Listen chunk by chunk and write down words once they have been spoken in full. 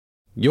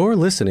You're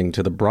listening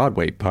to the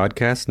Broadway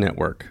Podcast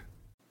Network.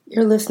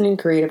 You're listening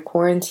to Creative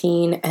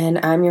Quarantine, and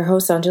I'm your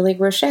host, Angelique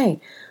Roche.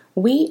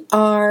 We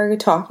are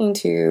talking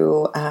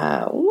to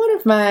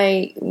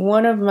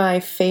one of my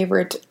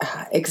favorite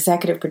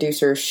executive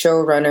producers,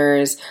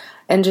 showrunners,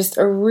 and just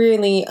a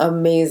really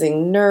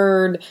amazing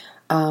nerd,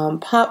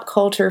 pop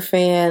culture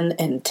fan,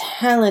 and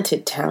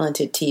talented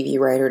TV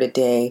writer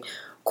today,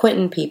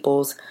 Quinton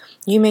Peeples.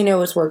 You may know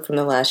his work from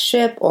The Last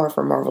Ship, or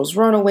from Marvel's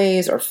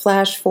Runaways, or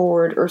Flash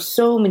Forward, or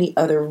so many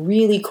other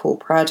really cool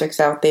projects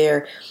out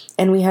there.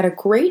 And we had a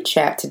great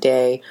chat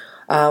today,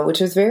 which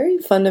was very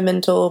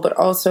fundamental, but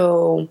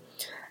also,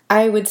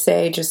 I would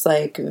say, just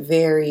like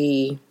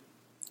very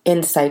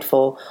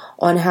insightful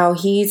on how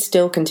he's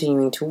still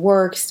continuing to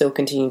work, still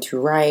continuing to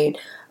write,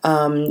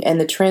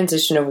 and the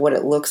transition of what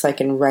it looks like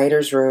in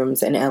writers'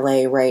 rooms in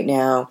LA right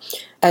now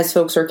as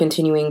folks are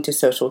continuing to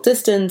social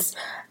distance.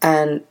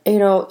 And, you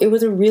know, it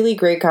was a really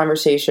great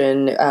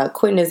conversation.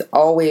 Quinton is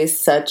always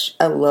such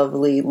a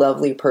lovely,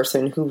 lovely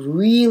person who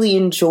really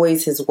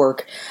enjoys his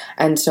work.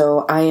 And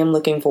so I am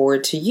looking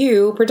forward to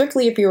you,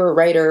 particularly if you're a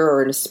writer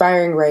or an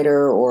aspiring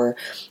writer or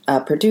a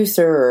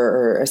producer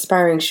or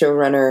aspiring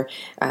showrunner,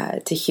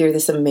 to hear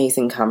this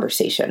amazing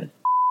conversation.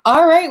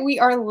 All right, we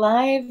are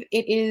live.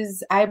 It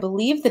is, I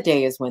believe the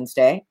day is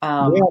Wednesday.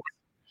 Yes,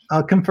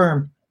 I'll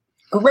confirm.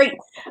 Great.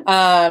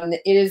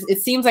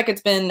 It seems like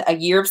it's been a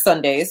year of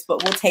Sundays,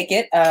 but we'll take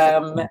it.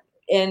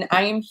 And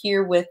I am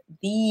here with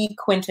the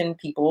Quinton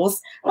Peeples.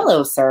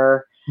 Hello,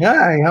 sir.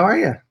 Hi, how are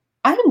you?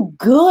 I'm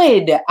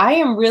good. I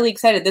am really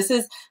excited. This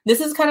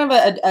is kind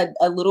of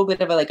a little bit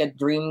of a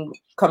dream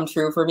come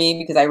true for me,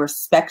 because I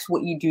respect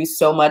what you do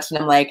so much, and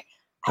I'm like,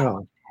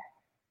 oh,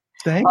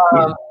 thank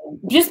you.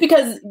 Just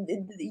because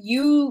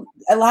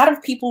a lot of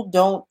people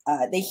don't,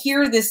 they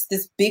hear this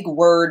big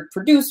word,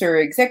 producer,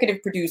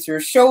 executive producer,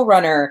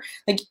 showrunner,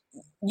 like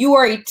you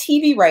are a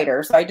TV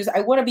writer. So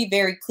I want to be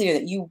very clear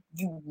that you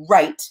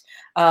write,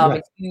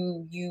 Right.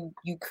 you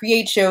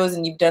create shows,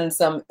 and you've done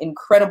some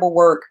incredible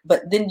work,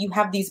 but then you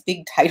have these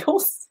big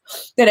titles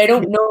that I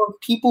don't know if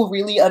people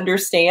really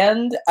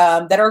understand,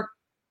 that are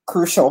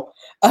crucial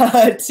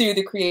to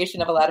the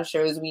creation of a lot of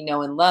shows we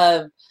know and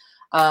love.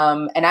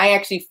 And I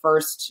actually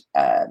first,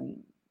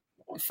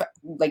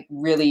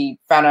 really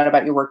found out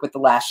about your work with The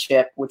Last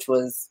Ship, which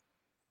was,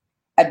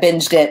 I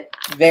binged it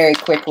very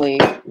quickly.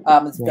 It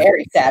was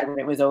very sad when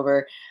it was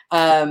over.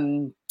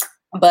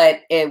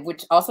 But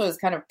which also is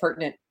kind of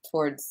pertinent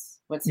towards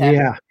what's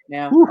happening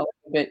now, a little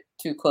bit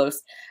too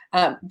close.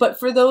 But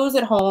for those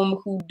at home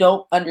who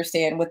don't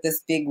understand what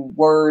this big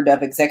word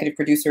of executive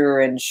producer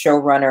and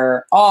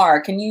showrunner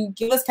are, can you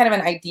give us kind of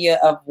an idea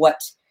of what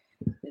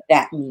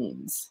that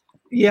means?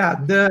 Yeah.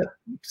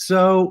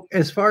 So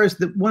as far as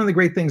one of the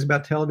great things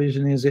about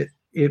television is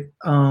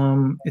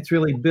it's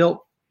really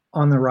built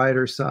on the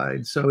writer's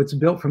side. So it's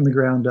built from the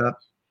ground up,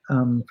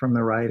 from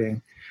the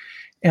writing.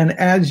 And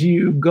as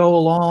you go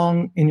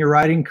along in your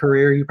writing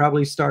career, you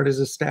probably start as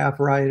a staff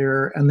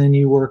writer, and then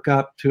you work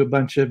up to a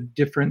bunch of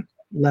different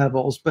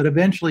levels. But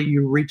eventually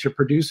you reach a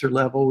producer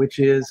level, which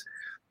is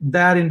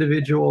that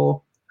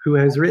individual who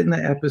has written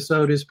the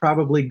episode is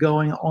probably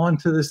going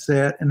onto the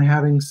set and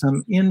having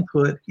some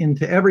input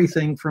into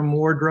everything from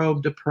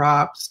wardrobe to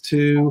props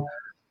to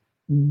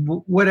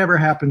whatever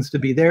happens to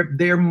be.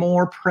 They're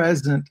more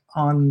present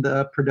on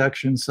the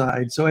production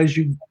side. So as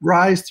you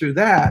rise through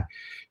that,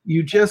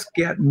 you just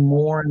get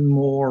more and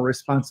more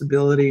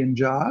responsibility and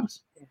jobs.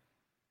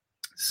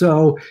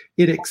 So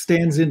it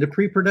extends into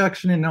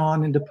pre-production and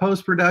on into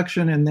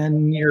post-production, and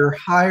then you're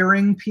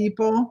hiring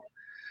people,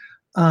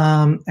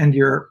 and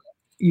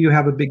you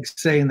have a big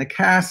say in the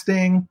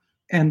casting,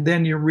 and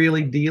then you're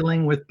really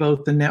dealing with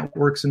both the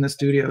networks and the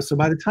studio. So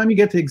by the time you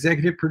get to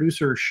executive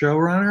producer or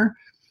showrunner,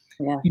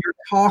 you're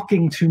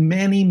talking to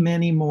many,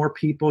 many more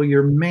people.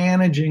 You're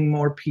managing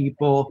more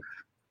people.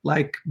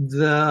 Like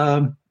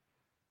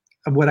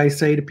what I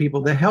say to people,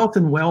 the health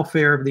and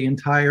welfare of the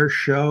entire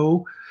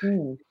show,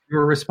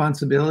 your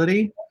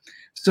responsibility.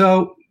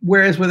 So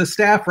whereas with a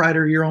staff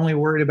writer, you're only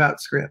worried about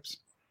scripts.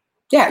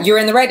 Yeah, you're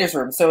in the writer's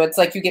room. So it's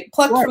like you get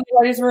plucked from the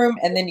writer's room,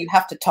 and then you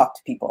have to talk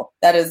to people.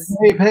 That is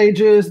 8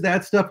 pages,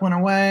 that stuff went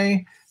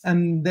away.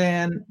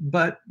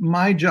 But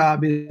my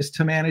job is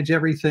to manage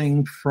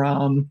everything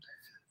from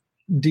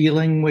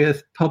dealing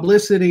with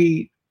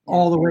publicity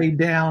all the way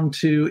down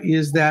to,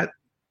 is that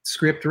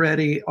script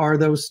ready? Are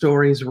those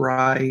stories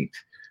right?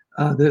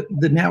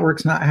 The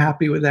network's not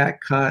happy with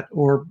that cut,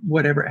 or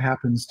whatever it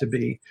happens to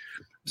be.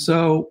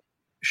 So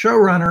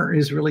showrunner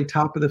is really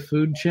top of the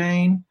food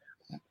chain.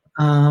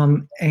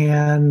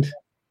 And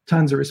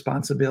tons of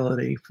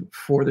responsibility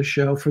for the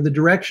show, for the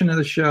direction of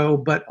the show,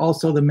 but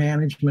also the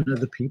management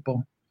of the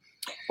people.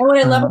 And what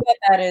I love about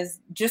that is,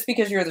 just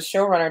because you're the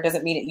showrunner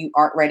doesn't mean that you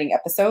aren't writing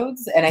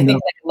episodes. And I think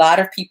like a lot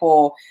of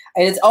people,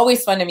 and it's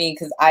always fun to me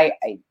because I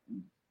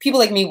people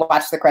like me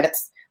watch the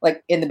credits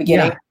like in the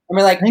beginning, and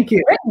we're like, thank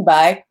you, written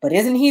by, but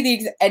isn't he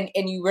the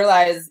and you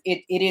realize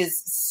it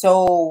is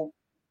so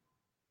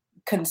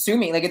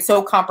consuming, like it's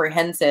so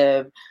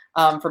comprehensive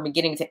from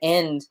beginning to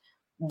end.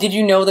 did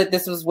you know that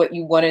this was what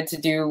you wanted to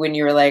do when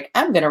you were like,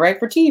 I'm going to write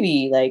for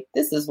TV? Like,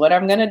 this is what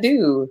I'm going to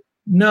do.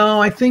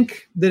 No, I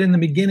think that in the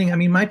beginning, I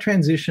mean, my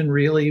transition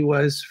really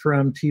was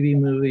from TV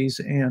movies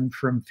and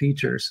from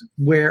features,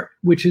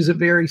 which is a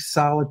very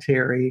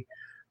solitary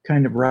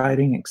kind of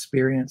writing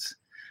experience.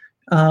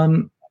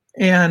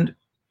 And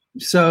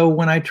so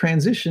when I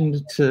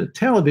transitioned to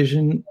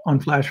television on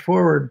Flash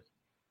Forward,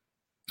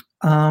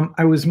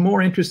 I was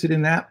more interested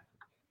in that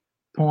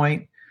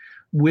point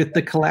with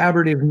the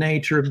collaborative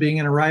nature of being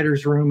in a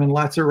writer's room and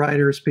lots of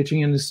writers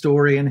pitching in the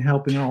story and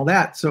helping and all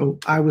that. So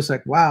I was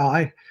like, wow,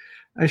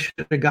 I should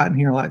have gotten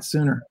here a lot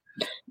sooner,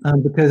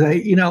 because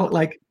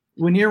like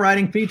when you're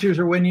writing features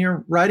or when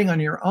you're writing on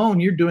your own,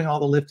 you're doing all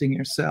the lifting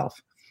yourself.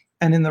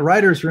 And in the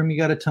writer's room, you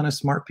got a ton of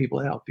smart people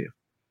to help you.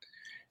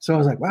 So I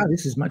was like, wow,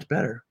 this is much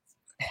better.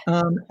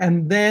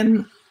 And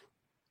then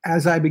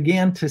as I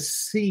began to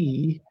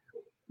see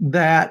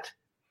that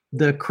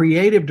the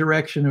creative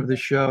direction of the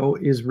show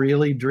is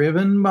really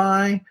driven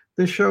by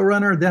the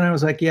showrunner, then I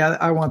was like, yeah,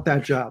 I want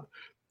that job.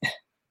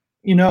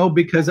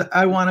 Because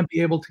I want to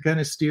be able to kind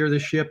of steer the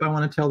ship. I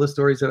want to tell the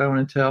stories that I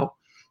want to tell.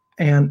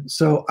 And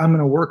so I'm going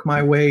to work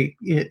my way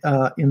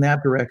in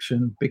that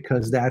direction,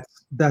 because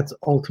that's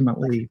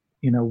ultimately,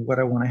 what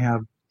I want to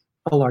have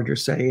a larger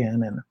say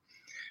in. And,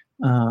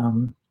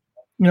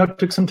 it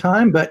took some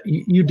time, but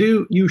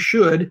you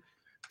should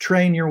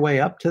train your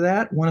way up to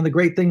that. One of the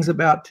great things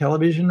about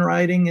television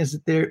writing is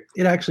that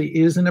it actually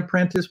is an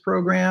apprentice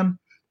program,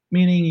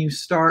 meaning you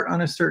start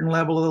on a certain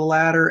level of the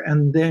ladder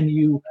and then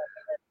you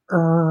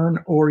earn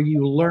or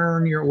you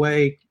learn your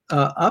way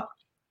up.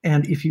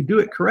 And if you do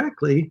it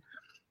correctly,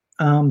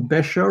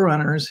 best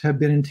showrunners have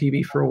been in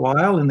TV for a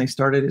while, and they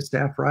started as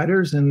staff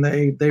writers, and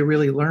they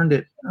really learned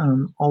it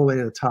all the way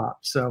to the top.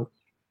 So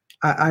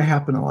I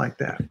happen to like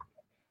that.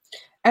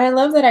 And I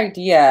love that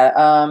idea.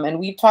 And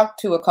we've talked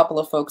to a couple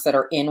of folks that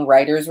are in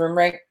writers'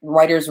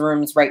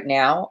 rooms right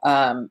now.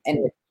 And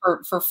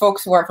for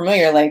folks who aren't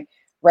familiar, like,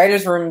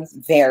 writers' rooms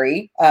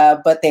vary,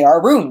 but they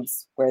are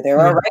rooms where there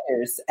are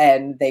writers,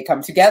 and they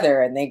come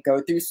together and they go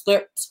through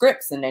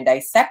scripts and they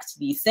dissect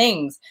these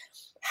things.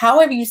 How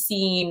have you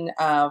seen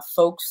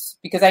folks,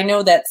 because I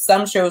know that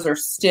some shows are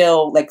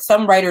still, like,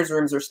 some writers'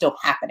 rooms are still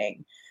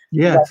happening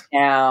right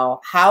now.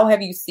 How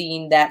have you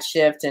seen that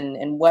shift,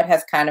 and what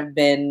has kind of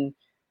been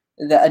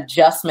the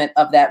adjustment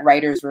of that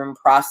writers' room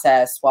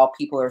process while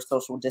people are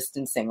social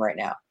distancing right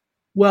now?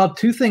 Well,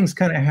 two things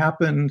kind of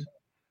happened.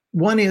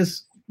 One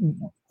is,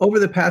 over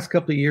the past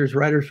couple of years,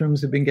 writers'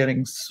 rooms have been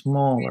getting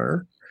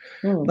smaller.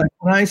 Like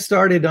when I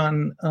started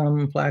on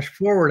Flash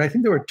Forward, I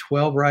think there were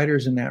 12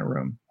 writers in that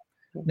room.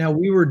 Now,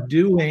 we were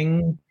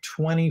doing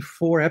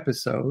 24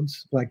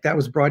 episodes. Like, that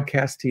was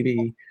broadcast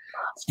TV.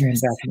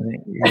 Back in the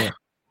day.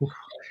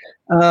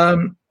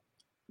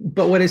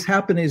 But what has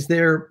happened is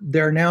there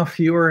are now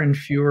fewer and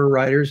fewer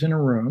writers in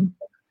a room.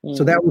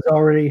 So that was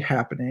already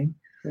happening.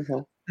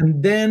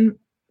 And then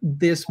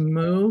this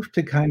move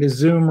to kind of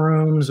Zoom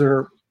rooms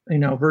or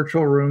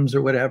virtual rooms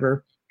or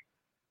whatever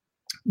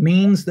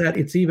means that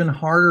it's even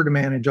harder to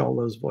manage all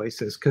those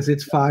voices, because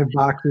it's 5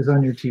 boxes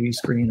on your TV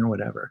screen or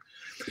whatever.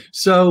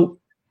 So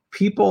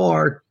people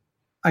are,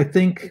 I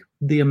think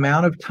the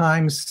amount of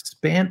time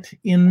spent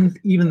in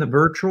even the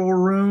virtual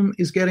room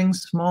is getting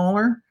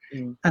smaller.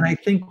 And I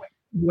think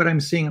what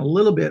I'm seeing a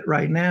little bit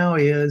right now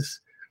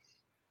is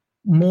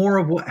more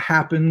of what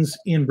happens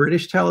in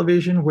British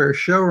television, where a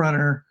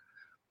showrunner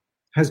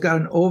has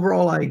got an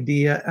overall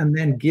idea and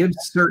then gives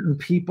certain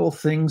people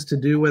things to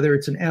do, whether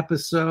it's an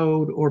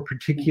episode or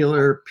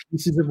particular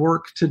pieces of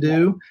work to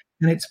do,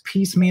 and it's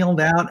piecemealed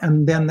out.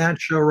 And then that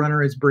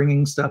showrunner is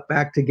bringing stuff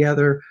back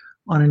together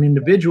on an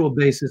individual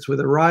basis with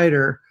a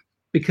writer,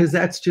 because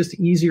that's just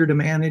easier to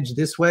manage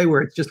this way,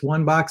 where it's just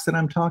one box that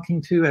I'm talking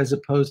to as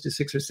opposed to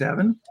 6 or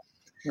 7.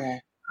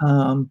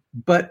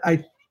 But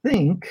I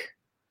think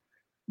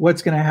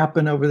what's going to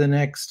happen over the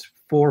next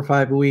 4 or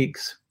 5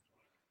 weeks,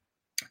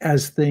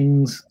 as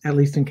things, at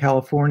least in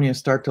California,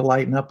 start to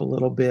lighten up a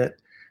little bit,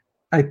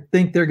 I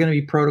think there are going to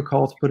be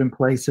protocols put in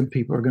place and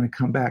people are going to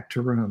come back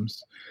to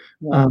rooms.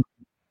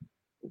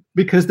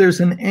 Because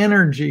there's an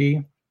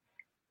energy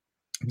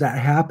that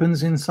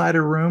happens inside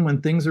a room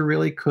when things are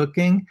really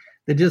cooking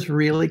that just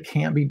really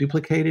can't be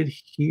duplicated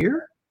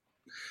here.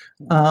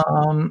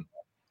 And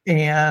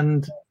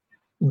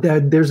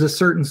that there's a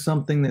certain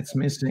something that's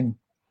missing.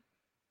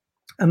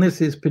 And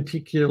this is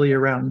particularly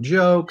around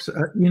jokes.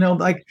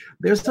 Like,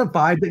 there's a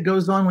vibe that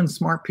goes on when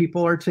smart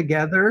people are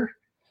together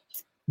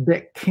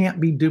that can't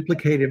be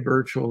duplicated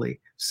virtually.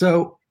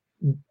 So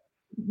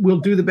we'll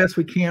do the best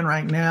we can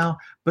right now,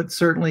 but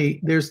certainly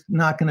there's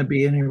not going to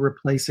be any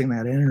replacing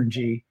that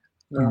energy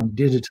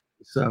digitally.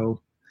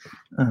 So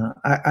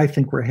I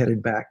think we're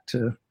headed back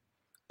to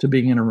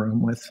being in a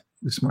room with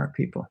smart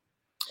people.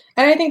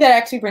 And I think that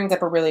actually brings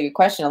up a really good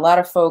question. A lot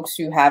of folks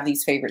who have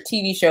these favorite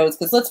TV shows,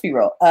 because let's be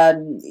real,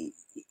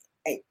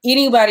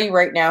 anybody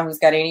right now who's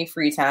got any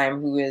free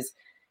time, who is,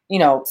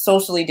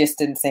 socially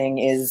distancing,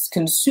 is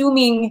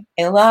consuming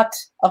a lot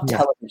of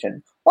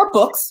television or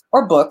books.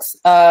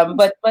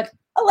 But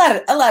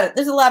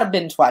there's a lot of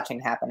binge watching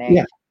happening.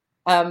 Yeah.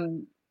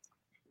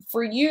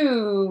 For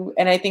you,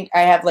 and I think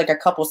I have like a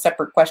couple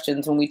separate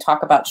questions when we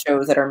talk about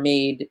shows that are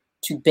made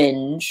to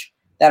binge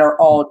that are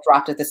all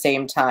dropped at the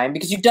same time,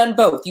 because you've done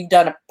both. You've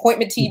done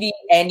appointment TV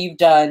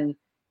and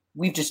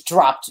we've just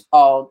dropped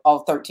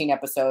all 13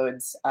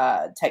 episodes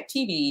type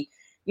TV.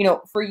 You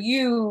know, for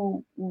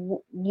you,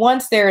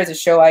 once there is a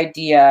show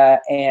idea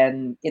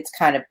and it's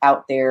kind of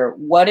out there,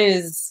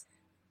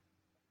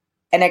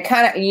 and I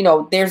kind of, you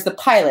know, there's the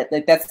pilot,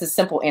 like that's the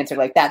simple answer,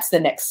 like that's the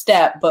next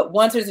step. But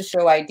once there's a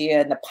show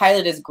idea and the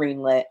pilot is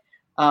greenlit,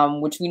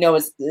 which we know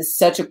is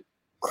such a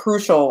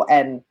crucial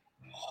and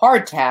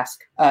hard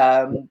task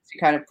to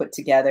kind of put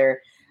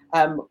together,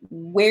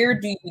 where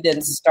do you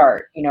then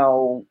start, you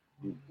know,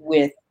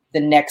 with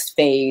the next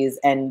phase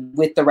and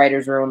with the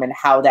writer's room and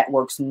how that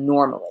works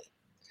normally?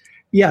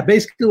 Yeah,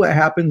 basically what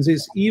happens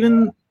is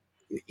even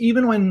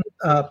when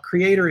a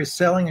creator is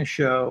selling a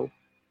show,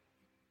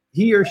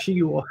 he or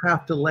she will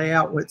have to lay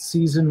out what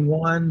season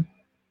one,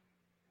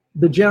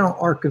 the general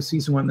arc of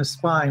season one, the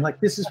spine, like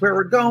this is where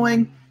we're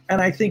going.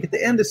 And I think at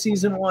the end of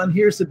season one,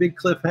 here's the big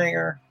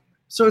cliffhanger.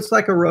 So it's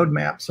like a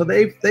roadmap. So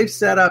they've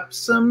set up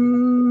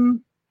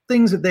some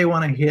things that they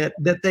want to hit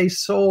that they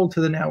sold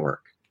to the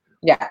network.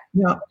 Yeah.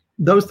 Now,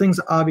 those things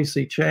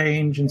obviously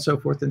change and so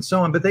forth and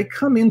so on, but they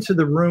come into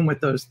the room with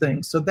those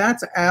things. So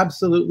that's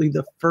absolutely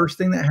the first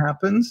thing that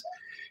happens,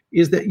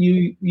 is that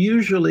you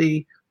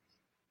usually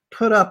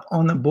put up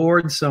on the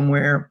board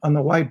somewhere, on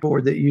the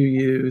whiteboard that you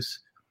use,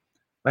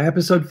 by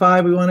episode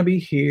 5 we want to be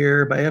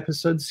here, by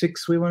episode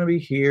 6 we want to be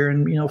here,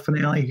 and you know,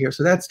 finale here.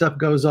 So that stuff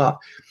goes off.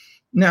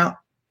 Now,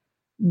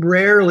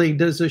 rarely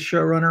does the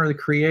showrunner or the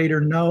creator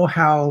know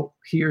how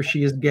he or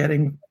she is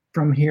getting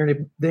from here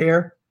to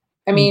there.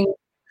 I mean,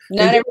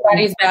 not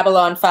everybody's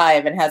Babylon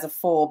 5 and has a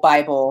full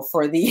Bible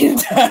for the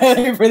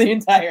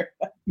entire.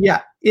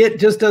 Yeah, it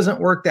just doesn't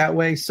work that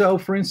way. So,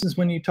 for instance,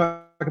 when you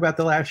talk about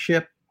The Last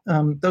Ship,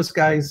 those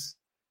guys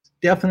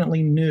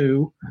definitely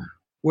knew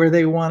where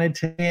they wanted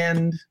to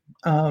end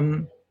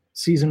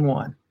season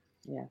one.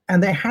 Yeah.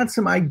 And they had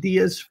some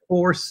ideas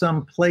for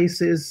some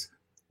places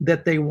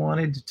that they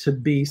wanted to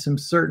be, some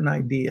certain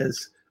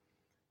ideas.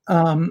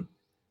 And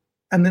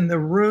then the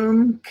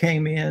room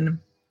came in,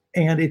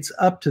 and it's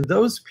up to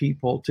those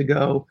people to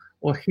go,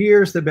 well,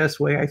 here's the best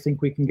way I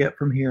think we can get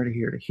from here to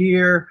here to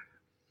here.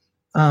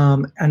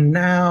 And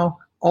now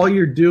all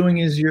you're doing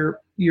is you're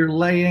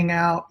laying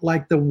out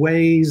like the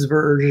Waze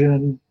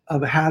version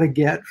of how to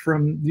get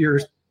from your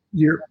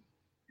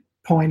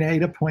point A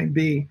to point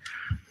B.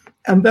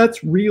 And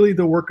that's really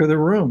the work of the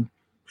room.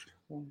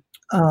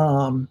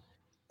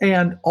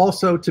 And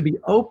also to be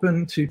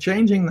open to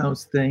changing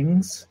those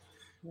things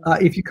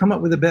if you come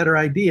up with a better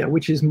idea,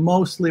 which is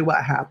mostly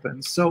what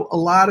happens. So a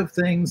lot of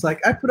things,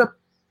 like I put up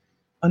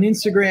on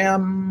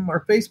Instagram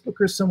or Facebook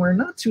or somewhere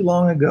not too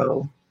long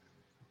ago,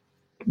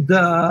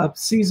 the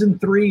season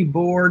 3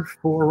 board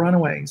for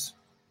Runaways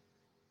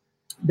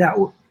that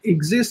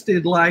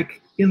existed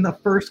like in the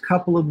first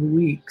couple of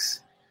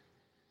weeks.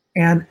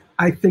 And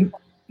I think,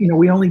 you know,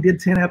 we only did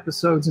 10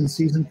 episodes in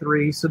season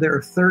 3, so there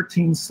are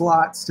 13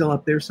 slots still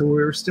up there. So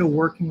we were still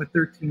working with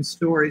 13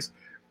 stories.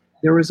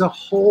 There was a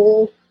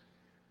whole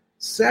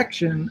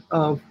section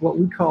of what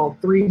we call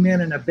 3 Men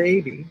and a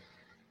Baby,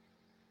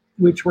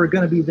 which were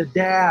going to be the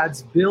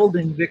dads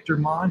building Victor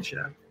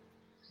Mancha,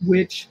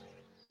 which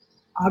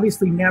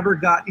obviously never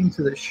got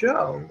into the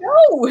show.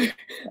 No,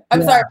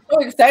 I'm sorry. I'm so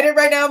excited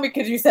right now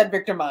because you said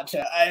Victor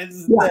Mancha.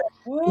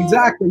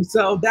 Exactly.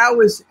 So that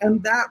was,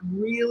 and that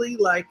really,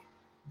 like,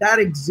 that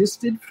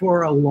existed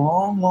for a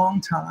long, long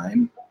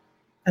time.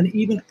 And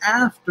even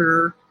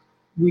after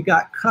we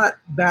got cut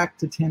back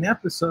to 10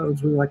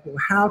 episodes, we were like, well,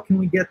 how can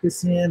we get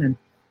this in? And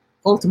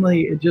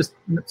ultimately, it just,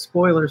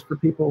 spoilers for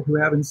people who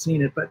haven't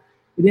seen it, but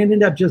it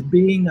ended up just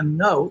being a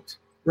note,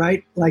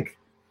 right? Like,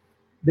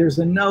 there's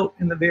a note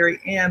in the very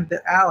end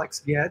that Alex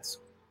gets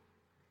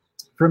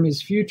from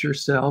his future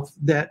self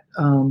that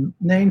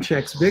name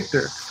checks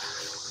Victor.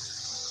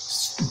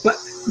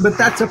 But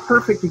that's a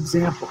perfect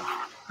example.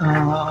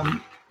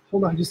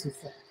 Hold on just a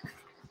second.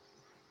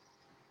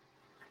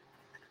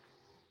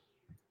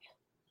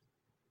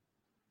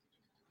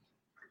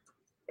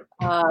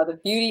 The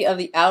beauty of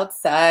the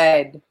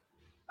outside.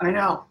 I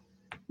know.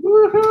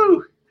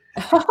 Woohoo!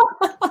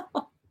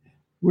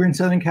 We're in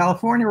Southern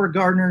California where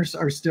gardeners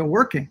are still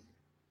working.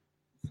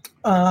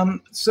 So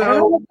I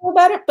don't know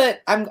about it,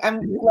 but I'm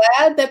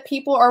glad that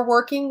people are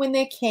working when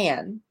they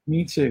can.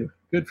 Me too.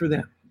 Good for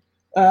them.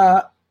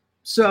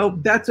 So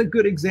that's a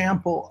good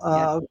example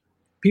of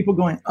people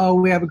going, oh,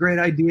 we have a great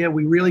idea.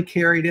 We really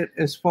carried it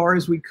as far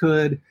as we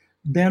could.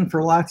 Then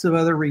for lots of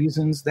other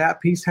reasons,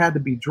 that piece had to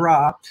be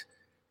dropped.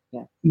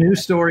 Yeah. New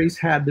stories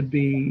had to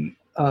be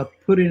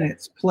put in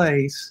its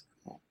place.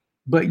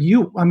 But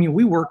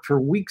we worked for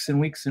weeks and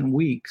weeks and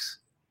weeks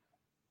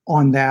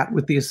on that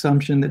with the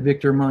assumption that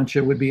Victor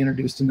Mancha would be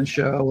introduced in the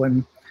show.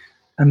 And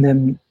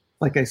then,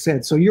 like I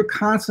said, so you're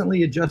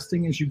constantly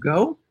adjusting as you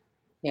go.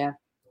 Yeah.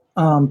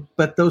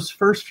 But those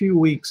first few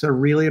weeks are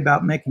really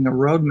about making a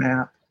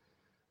roadmap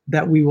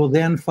that we will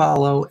then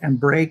follow and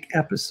break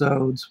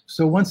episodes.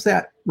 So once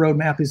that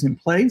roadmap is in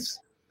place,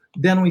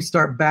 then we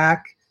start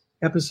back.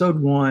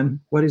 Episode 1,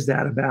 what is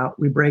that about?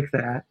 We break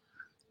that.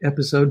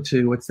 Episode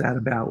 2, what's that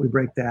about? We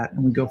break that,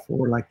 and we go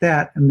forward like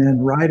that. And then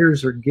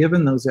writers are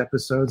given those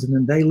episodes, and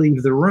then they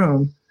leave the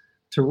room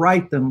to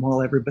write them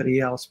while everybody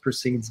else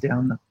proceeds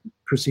down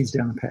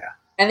the path.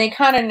 And they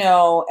kind of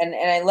know, and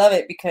I love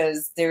it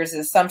because there's an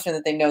assumption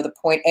that they know the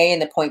point A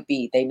and the point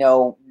B. They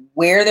know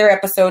where their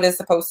episode is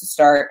supposed to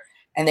start,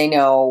 and they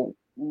know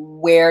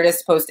where it is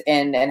supposed to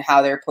end and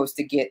how they're supposed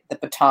to get the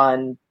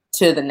baton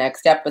to the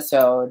next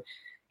episode.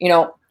 You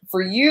know,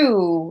 for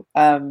you,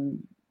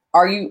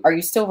 are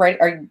you still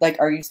writing?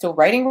 Are you still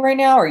writing right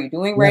now? Are you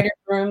doing writer's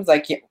rooms?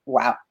 Like, yeah,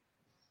 wow.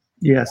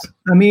 Yes.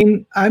 I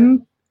mean,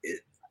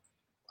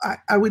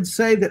 I would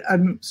say that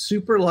I'm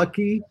super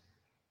lucky.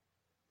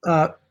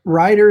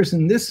 Writers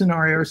in this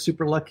scenario are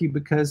super lucky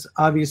because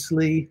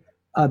obviously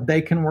they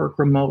can work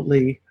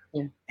remotely,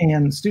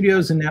 and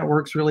studios and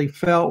networks really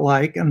felt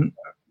like, and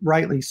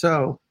rightly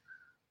so,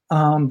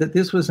 that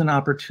this was an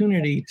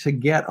opportunity to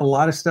get a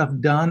lot of stuff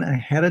done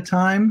ahead of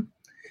time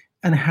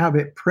and have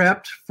it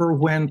prepped for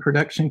when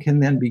production can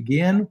then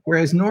begin.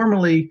 Whereas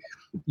normally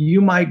you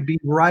might be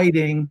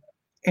writing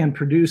and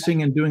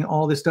producing and doing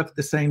all this stuff at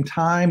the same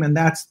time, and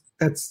that's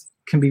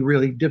can be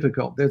really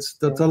difficult. That's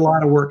a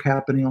lot of work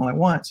happening all at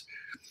once.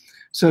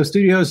 So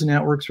studios and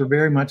networks were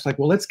very much like,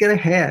 well, let's get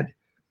ahead,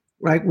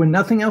 right? When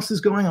nothing else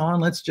is going on,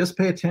 let's just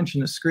pay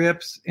attention to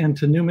scripts and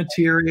to new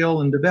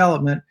material and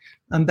development.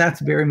 And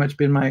that's very much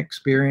been my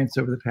experience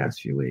over the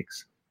past few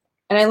weeks.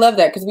 And I love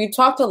that because we've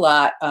talked a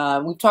lot.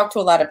 We've talked to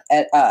a lot of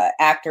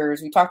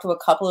actors. We talked to a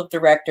couple of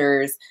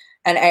directors.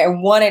 And I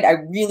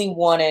really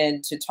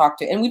wanted to talk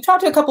to, and we've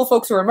talked to a couple of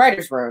folks who are in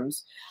writers'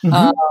 rooms.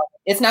 Mm-hmm.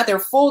 It's not their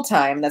full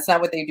time. That's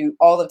not what they do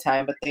all the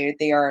time, but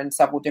they are in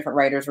several different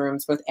writers'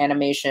 rooms with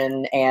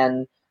animation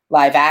and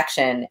live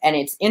action. And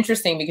it's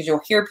interesting because you'll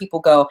hear people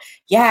go,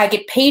 yeah, I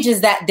get pages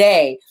that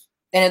day.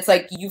 And it's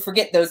like, you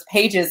forget those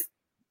pages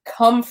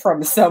come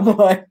from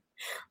someone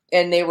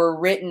and they were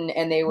written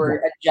and they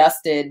were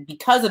adjusted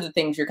because of the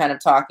things you're kind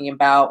of talking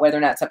about, whether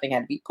or not something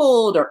had to be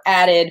pulled or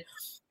added,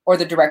 or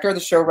the director or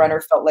the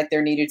showrunner felt like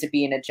there needed to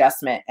be an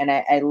adjustment. And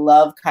I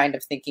love kind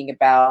of thinking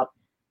about,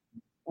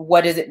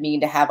 what does it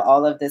mean to have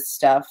all of this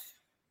stuff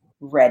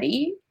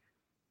ready?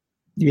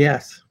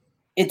 Yes.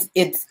 It's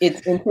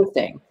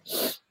interesting.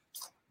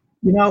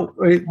 You know,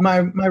 my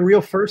real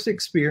first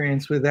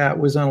experience with that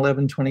was on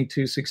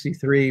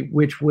 11/22/63,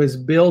 which was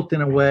built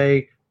in a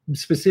way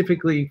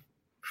specifically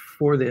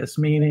for this,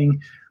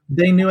 meaning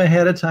they knew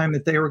ahead of time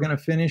that they were going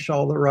to finish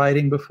all the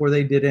writing before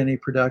they did any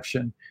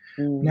production.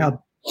 Mm.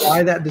 Now,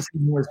 why that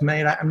decision was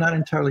made, I'm not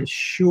entirely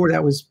sure.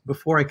 That was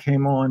before I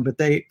came on, but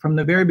from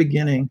the very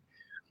beginning,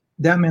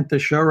 that meant the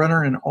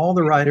showrunner and all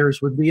the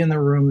writers would be in the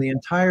room the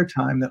entire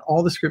time, that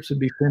all the scripts would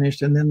be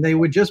finished, and then they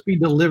would just be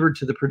delivered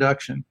to the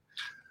production.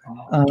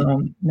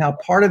 Now,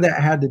 part of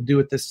that had to do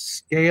with the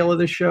scale of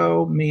the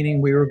show,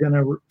 meaning we were going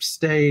to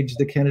stage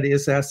the Kennedy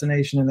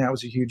assassination, and that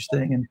was a huge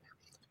thing, and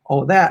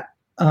all of that.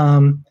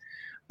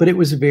 But it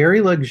was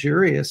very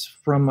luxurious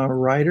from a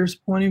writer's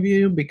point of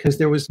view because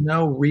there was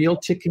no real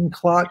ticking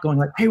clock going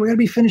like, hey, we're going to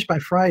be finished by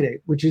Friday,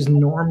 which is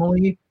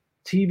normally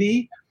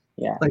TV.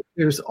 Yeah. Like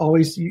there's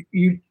always,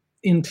 you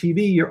in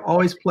TV, you're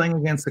always playing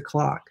against the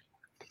clock.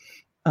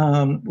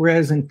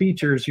 Whereas in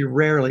features, you're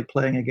rarely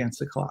playing against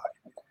the clock.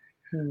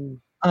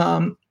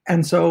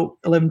 And so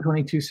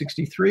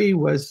 11/22/63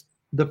 was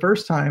the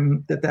first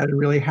time that had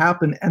really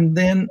happened. And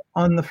then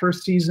on the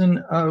first season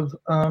of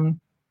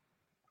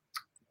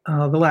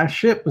The Last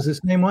Ship was the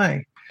same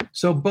way.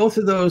 So both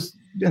of those,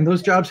 and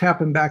those jobs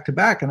happened back to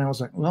back. And I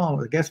was like,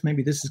 well, I guess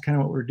maybe this is kind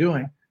of what we're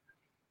doing.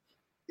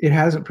 It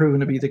hasn't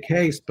proven to be the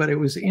case, but it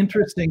was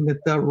interesting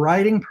that the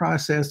writing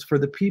process for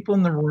the people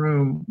in the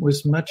room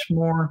was much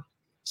more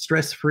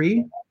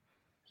stress-free.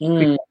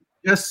 It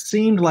just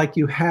seemed like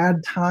you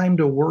had time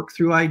to work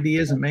through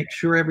ideas and make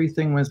sure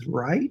everything was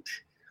right.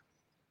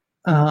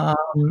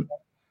 And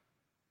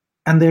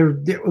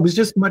it was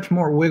just much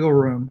more wiggle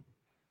room.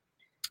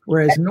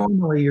 Whereas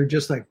normally you're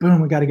just like,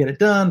 boom, we got to get it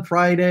done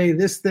Friday,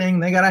 this thing,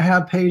 they got to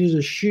have pages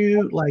to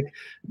shoot, like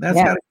that's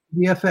got to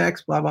be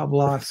VFX, blah, blah,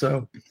 blah.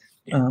 So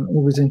it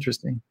was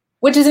interesting.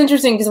 Which is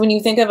interesting because when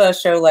you think of a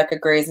show like a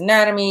Grey's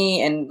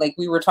Anatomy, and like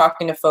we were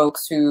talking to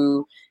folks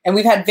who, and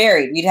we'd had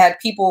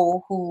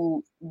people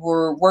who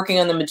were working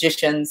on The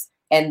Magicians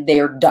and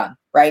they're done,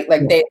 right?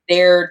 Like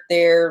their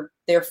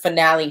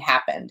finale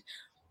happened.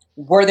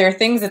 Were there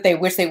things that they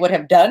wish they would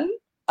have done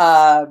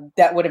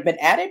that would have been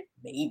added?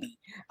 Maybe.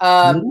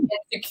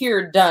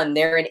 Secure, done.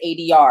 They're in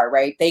ADR,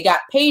 right? They got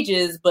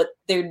pages, but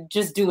they're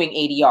just doing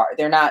ADR.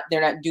 They're not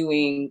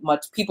doing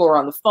much. People are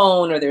on the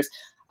phone or there's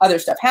other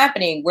stuff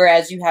happening.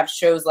 Whereas you have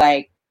shows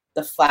like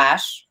The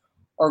Flash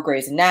or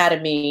Grey's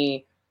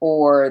Anatomy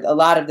or a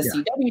lot of the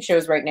CW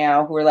shows right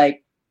now who are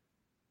like,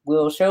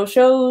 we'll show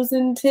shows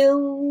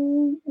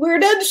until we're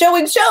done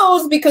showing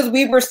shows because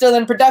we were still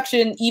in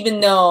production,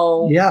 even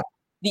though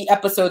the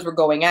episodes were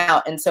going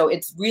out. And so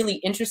it's really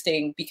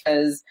interesting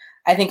because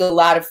I think a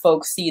lot of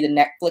folks see the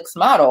Netflix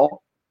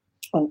model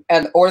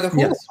or the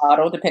Hulu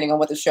model, depending on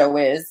what the show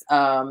is.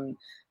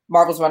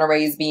 Marvel's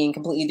Runaways being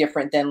completely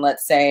different than,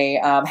 let's say,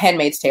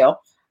 Handmaid's Tale,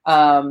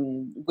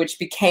 which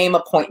became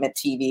appointment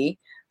TV.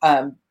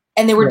 And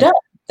they were done.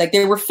 Like,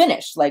 they were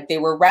finished. Like, they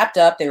were wrapped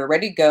up. They were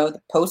ready to go.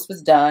 The post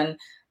was done.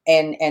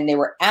 And they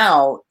were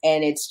out.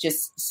 And it's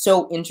just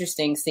so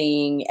interesting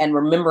seeing and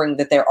remembering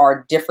that there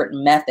are different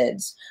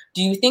methods.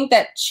 Do you think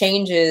that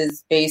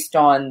changes based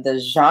on the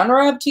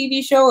genre of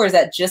TV show, or is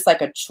that just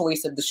like a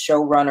choice of the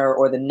showrunner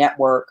or the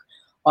network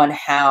on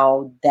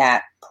how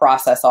that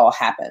process all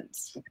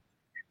happens?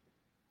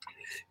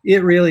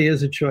 It really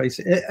is a choice.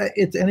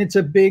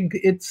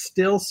 It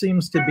still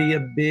seems to be a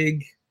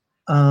big,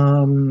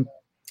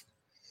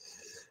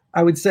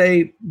 I would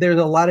say there's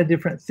a lot of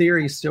different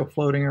theories still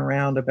floating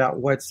around about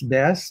what's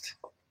best.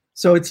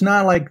 So it's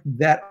not like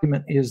that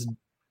argument is,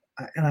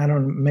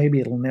 and maybe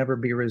it'll never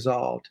be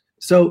resolved.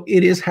 So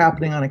it is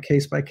happening on a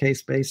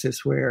case-by-case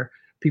basis where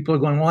people are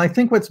going, well, I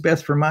think what's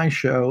best for my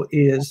show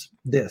is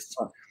this.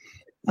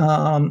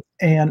 And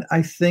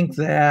I think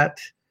that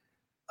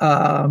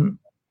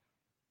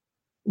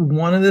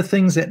one of the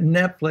things that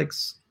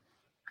Netflix,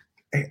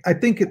 I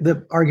think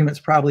the argument's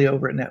probably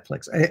over at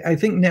Netflix. I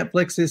think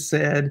Netflix has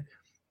said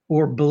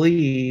or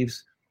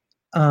believes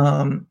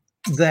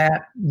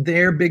that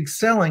their big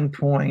selling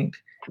point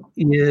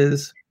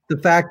is the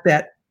fact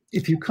that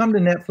if you come to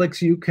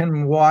Netflix, you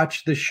can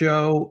watch the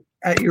show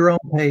at your own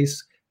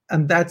pace.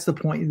 And that's the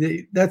point.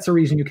 That's the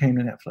reason you came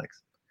to Netflix.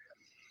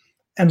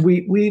 And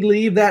we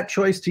leave that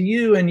choice to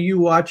you, and you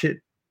watch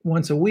it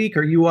once a week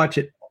or you watch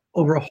it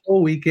over a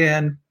whole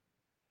weekend.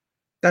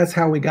 That's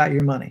how we got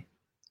your money.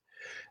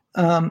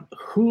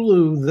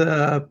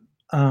 Hulu,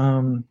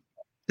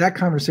 that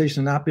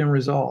conversation has not been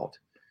resolved.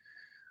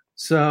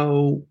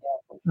 So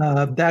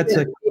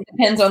it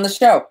depends on the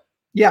show.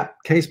 Yeah,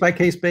 case by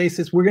case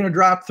basis. We're going to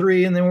drop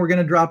 3 and then we're going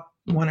to drop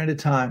 1 at a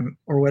time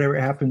or whatever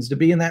it happens to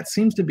be. And that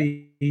seems to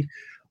be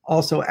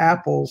also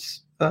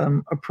Apple's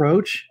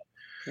approach,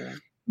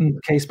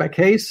 case by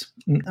case.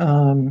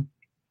 And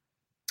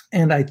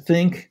I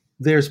think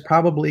there's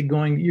probably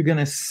you're going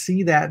to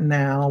see that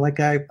now.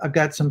 Like I've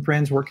got some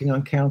friends working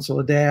on Council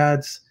of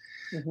Dads,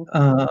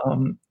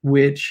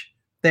 which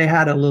they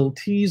had a little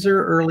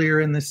teaser earlier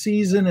in the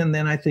season. And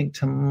then I think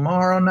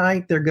tomorrow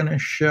night they're going to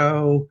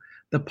show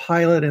the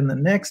pilot in the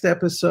next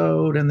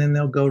episode, and then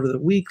they'll go to the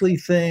weekly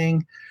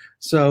thing.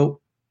 So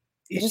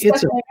it's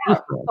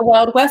the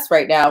Wild West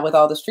right now with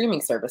all the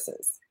streaming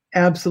services.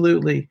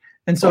 Absolutely.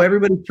 And so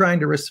everybody's trying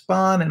to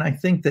respond. And I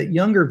think that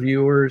younger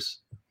viewers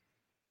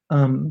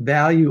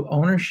value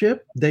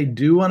ownership. They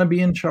do want to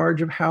be in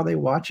charge of how they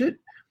watch it.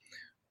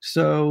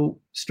 So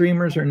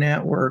streamers or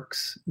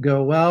networks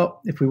go, well,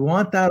 if we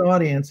want that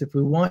audience, if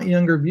we want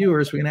younger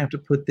viewers, we're going to have to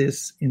put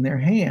this in their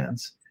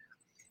hands.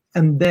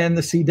 And then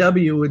the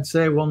CW would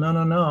say, well, no.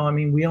 I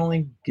mean, we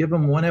only give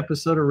them 1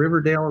 episode of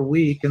Riverdale a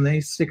week and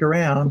they stick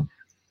around.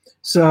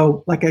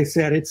 So like I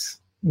said, it's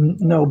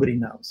nobody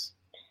knows.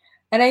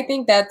 And I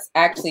think that's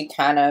actually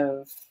kind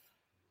of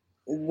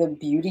the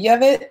beauty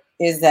of it,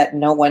 is that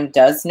no one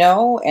does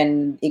know,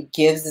 and it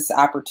gives this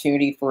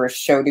opportunity for a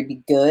show to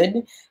be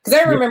good. Because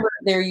I remember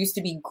there used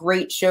to be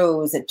great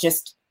shows that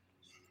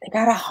they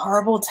got a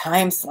horrible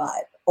time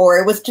slot, or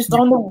it was just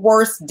on the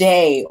worst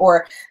day,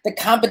 or the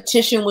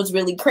competition was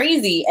really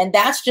crazy. And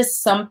that's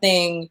just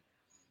something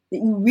that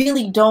you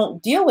really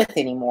don't deal with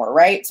anymore,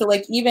 right? So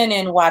like even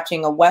in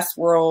watching a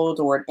Westworld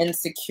or an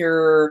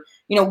Insecure,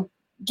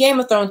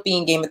 Game of Thrones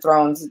being Game of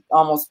Thrones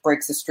almost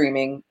breaks the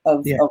streaming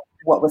of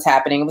what was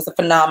happening. It was a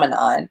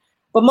phenomenon.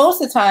 But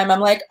most of the time I'm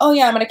like, oh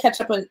yeah, I'm going to catch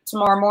up with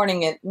tomorrow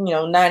morning at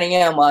 9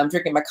 a.m. while I'm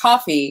drinking my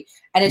coffee.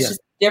 And it's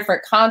just a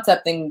different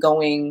concept than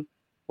going,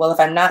 well, if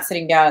I'm not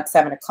sitting down at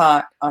 7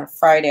 o'clock on a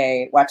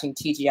Friday watching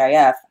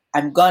TGIF,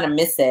 I'm going to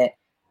miss it.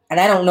 And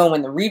I don't know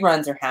when the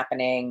reruns are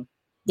happening,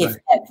 if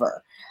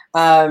ever.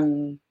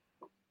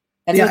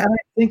 And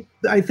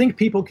I think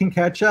people can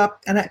catch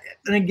up. And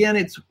again,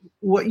 it's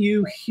what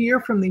you hear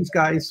from these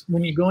guys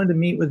when you go in to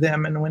meet with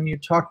them and when you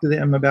talk to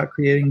them about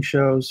creating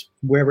shows,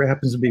 wherever it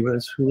happens to be, whether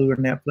it's Hulu or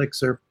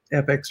Netflix or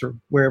FX or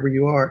wherever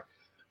you are.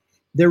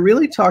 They're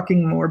really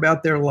talking more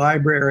about their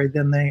library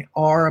than they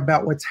are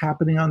about what's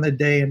happening on the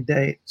day and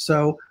date.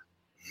 So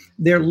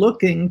they're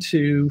looking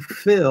to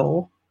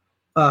fill,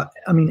 an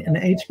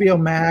HBO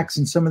Max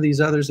and some of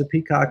these others, the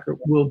Peacock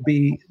will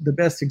be the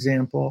best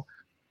example.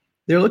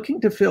 They're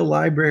looking to fill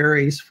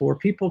libraries for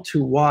people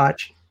to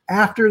watch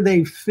after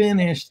they've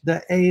finished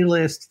the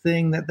A-list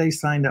thing that they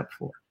signed up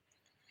for.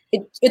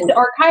 It's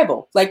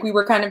archival, like we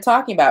were kind of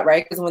talking about,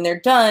 right? Because when they're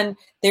done,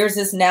 there's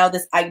this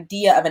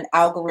idea of an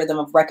algorithm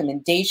of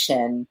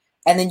recommendation.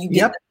 And then you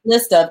get the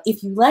list of,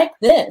 if you like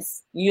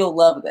this, you'll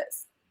love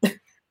this.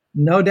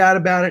 No doubt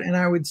about it. And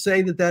I would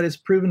say that has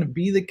proven to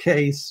be the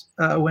case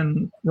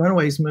when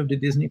Runaways moved to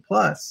Disney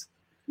Plus.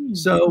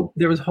 So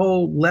there was a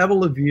whole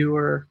level of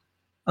viewer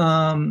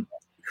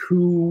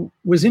who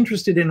was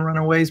interested in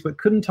Runaways but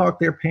couldn't talk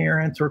their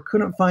parents or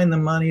couldn't find the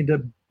money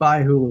to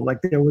buy Hulu.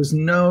 Like there was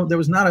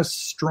not a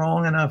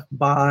strong enough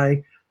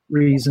buy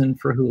reason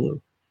for Hulu,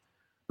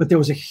 but there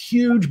was a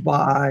huge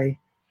buy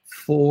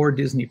for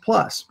Disney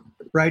Plus,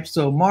 right?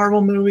 So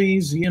Marvel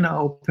movies,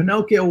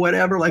 Pinocchio,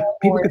 whatever, like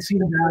people could see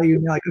the value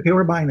and they're like, okay,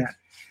 we're buying that.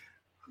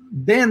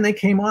 Then they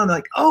came on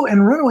like, oh,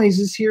 and Runaways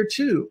is here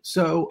too.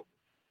 So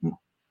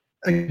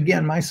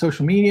again, my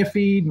social media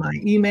feed, my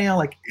email,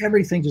 like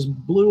everything just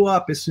blew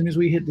up as soon as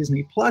we hit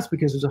Disney Plus,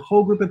 because there's a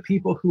whole group of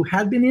people who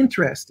had been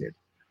interested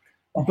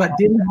but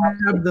didn't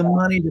have the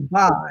money to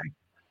buy.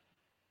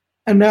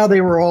 And now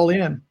they were all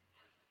in.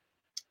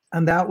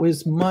 And that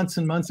was months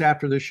and months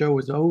after the show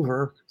was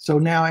over. So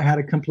now I had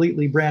a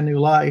completely brand new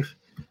life.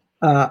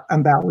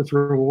 And that was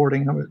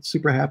rewarding. I was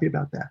super happy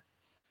about that.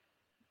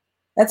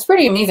 That's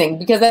pretty amazing,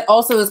 because that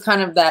also is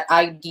kind of that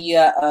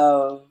idea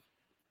of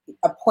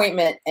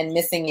appointment and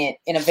missing it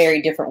in a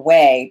very different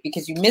way,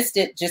 because you missed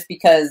it just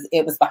because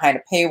it was behind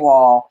a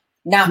paywall,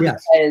 not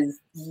because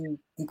you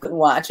couldn't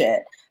watch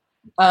it.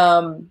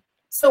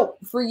 So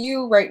for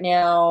you right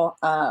now,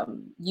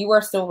 you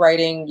are still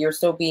writing, you're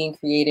still being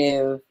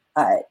creative,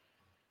 but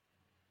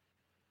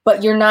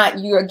you're not,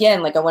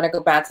 again, like I want to go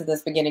back to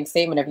this beginning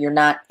statement of you're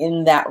not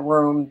in that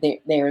room,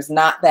 there's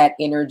not that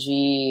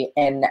energy,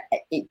 and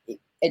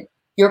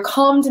your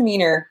calm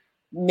demeanor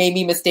may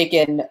be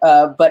mistaken,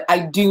 but I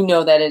do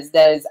know that is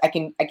I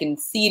can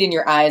see it in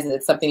your eyes that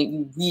it's something that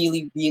you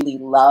really, really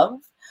love.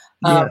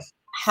 Yes.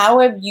 How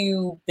have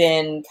you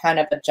been kind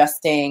of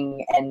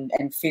adjusting and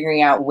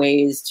figuring out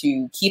ways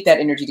to keep that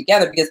energy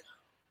together? Because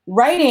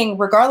writing,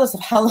 regardless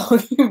of how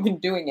long you've been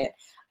doing it,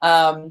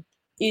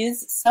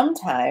 is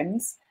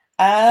sometimes,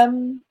 I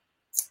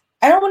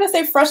don't want to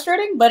say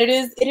frustrating, but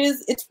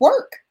it's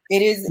work.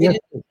 It is a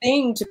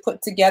thing to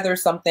put together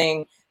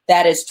something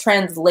that is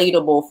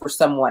translatable for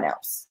someone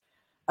else.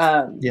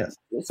 Yes.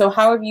 So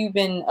how have you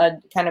been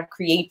kind of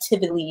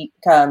creatively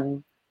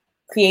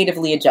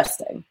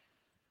adjusting?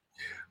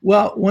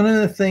 Well, one of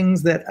the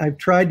things that I've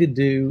tried to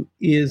do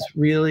is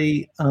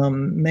really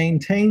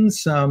maintain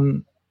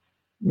some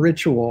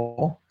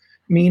ritual,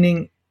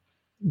 meaning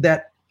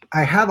that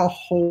I have a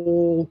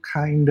whole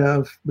kind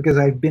of, because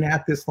I've been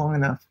at this long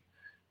enough,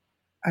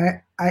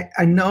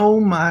 I know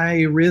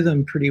my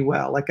rhythm pretty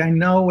well. Like I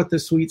know what the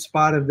sweet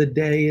spot of the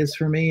day is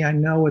for me. I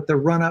know what the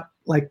run up,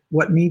 like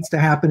what needs to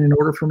happen in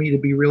order for me to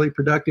be really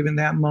productive in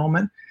that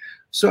moment.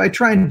 So I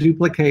try and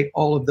duplicate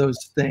all of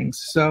those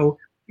things. So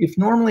if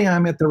normally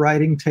I'm at the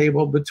writing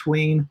table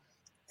between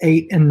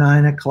 8 and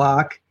 9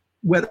 o'clock,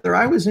 whether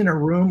I was in a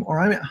room or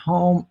I'm at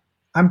home,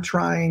 I'm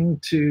trying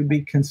to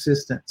be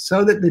consistent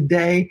so that the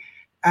day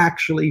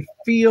actually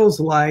feels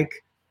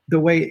like the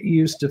way it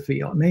used to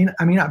feel. I may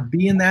not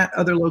be in that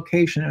other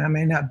location, and I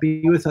may not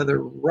be with other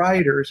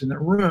writers in the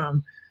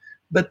room,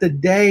 but the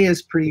day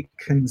is pretty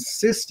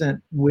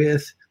consistent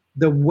with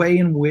the way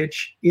in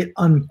which it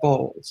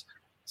unfolds.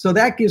 So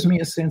that gives me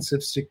a sense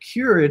of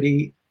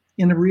security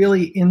in a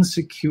really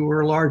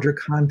insecure, larger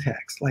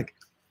context. Like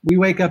we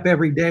wake up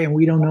every day and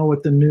we don't know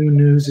what the new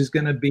news is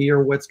going to be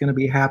or what's going to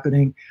be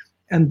happening,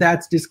 and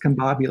that's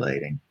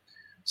discombobulating.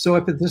 So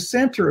if at the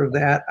center of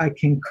that, I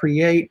can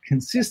create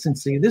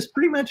consistency, this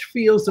pretty much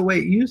feels the way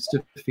it used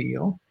to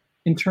feel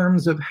in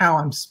terms of how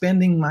I'm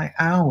spending my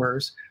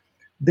hours,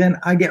 then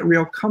I get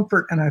real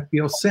comfort and I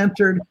feel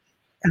centered,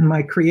 and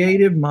my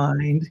creative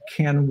mind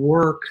can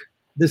work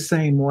the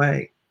same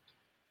way.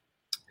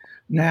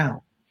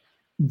 Now,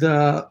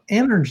 the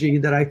energy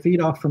that I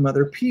feed off from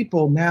other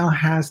people now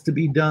has to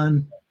be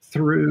done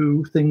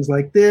through things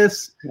like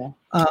this,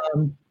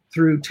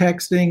 through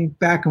texting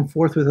back and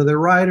forth with other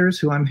writers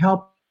who I'm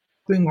helping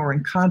or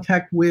in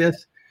contact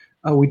with.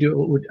 I'm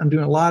doing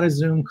a lot of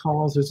Zoom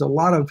calls. There's a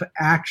lot of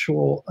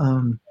actual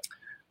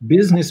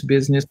business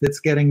that's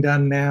getting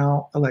done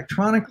now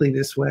electronically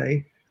this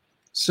way.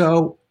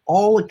 So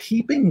all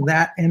keeping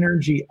that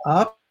energy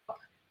up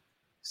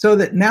so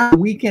that now the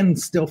weekend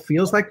still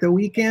feels like the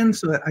weekend,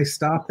 so that I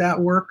stop that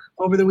work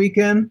over the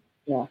weekend.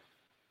 Yeah.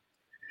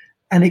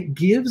 And it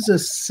gives a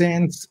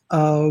sense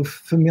of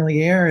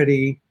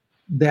familiarity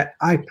that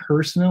I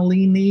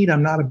personally need.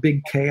 I'm not a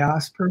big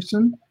chaos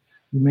person.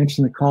 You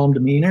mentioned the calm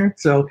demeanor.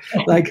 So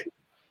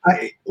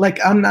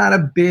I'm not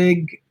a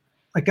big,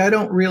 I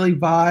don't really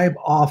vibe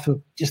off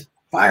of just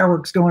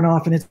fireworks going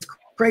off and it's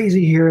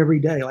crazy here every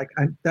day.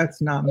 That's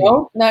not me.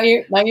 No, not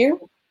you. No,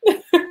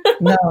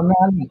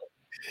 not me.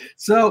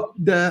 So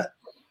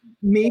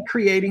me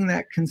creating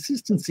that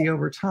consistency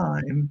over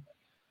time,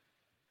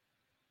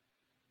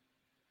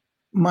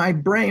 my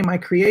brain, my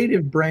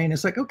creative brain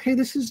is like, okay,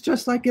 this is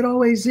just like it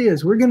always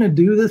is. We're going to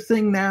do the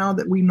thing now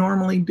that we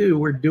normally do.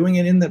 We're doing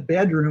it in the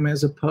bedroom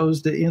as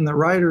opposed to in the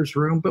writer's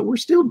room, but we're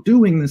still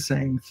doing the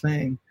same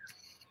thing.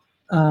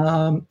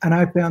 And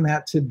I found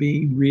that to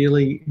be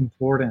really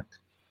important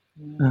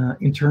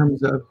in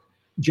terms of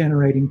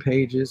generating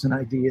pages and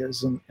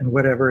ideas and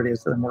whatever it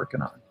is that I'm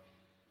working on.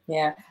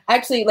 Yeah.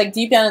 Actually,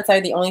 deep down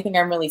inside, the only thing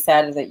I'm really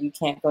sad is that you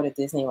can't go to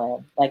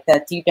Disneyland.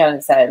 That deep down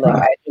inside,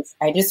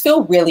 I just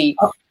feel really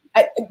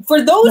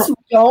For those who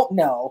don't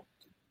know,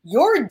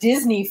 your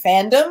Disney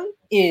fandom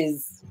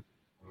is...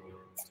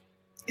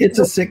 It's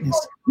a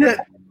sickness. Yeah.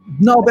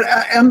 No, but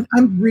I'm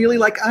really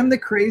like, I'm the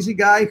crazy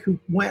guy who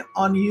went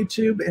on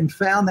YouTube and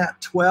found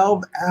that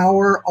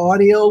 12-hour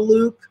audio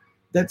loop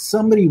that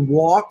somebody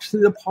walked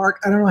through the park.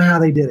 I don't know how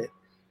they did it,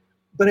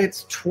 but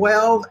it's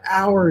 12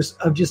 hours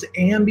of just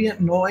ambient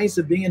noise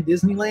of being in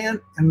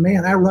Disneyland. And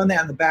man, I run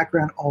that in the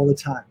background all the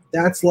time.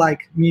 That's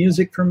like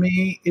music for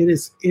me.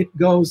 It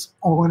goes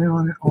on and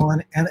on and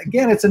on. And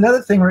again, it's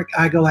another thing where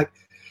I go like,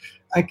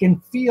 I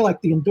can feel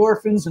like the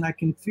endorphins, and I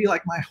can feel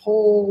like my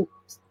whole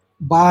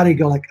body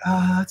go like,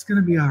 it's going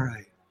to be all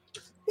right.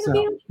 So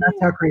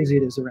that's how crazy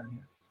it is around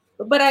here.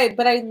 But I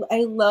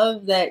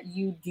love that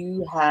you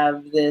do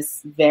have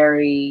this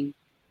very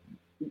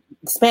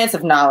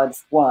expansive knowledge,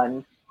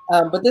 one.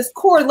 But this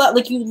core love,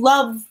 like you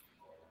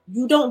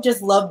don't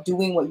just love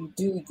doing what you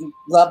do, you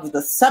love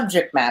the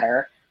subject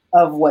matter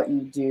of what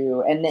you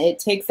do. And it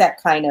takes that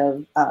kind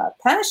of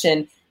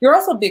passion. You're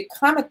also a big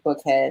comic book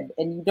head,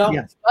 and you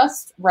don't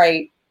just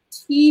write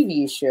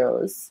TV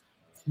shows.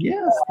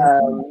 Yes.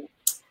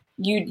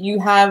 You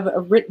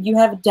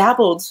have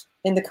dabbled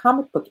in the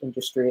comic book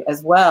industry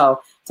as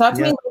well. Talk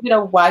to me a little bit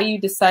of why you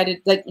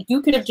decided, like,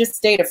 you could have just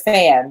stayed a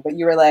fan, but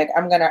you were like,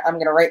 I'm gonna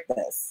write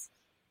this.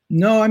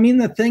 No, I mean,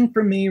 the thing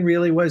for me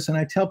really was, and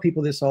I tell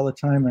people this all the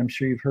time, I'm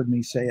sure you've heard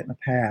me say it in the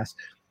past,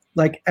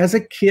 like as a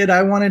kid,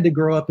 I wanted to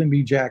grow up and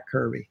be Jack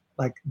Kirby.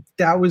 Like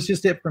that was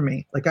just it for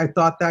me. Like I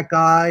thought that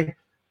guy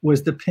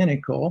was the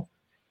pinnacle.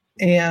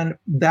 And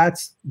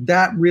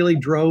that really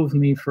drove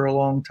me for a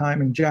long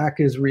time. And Jack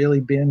has really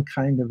been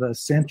kind of a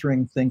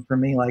centering thing for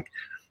me, like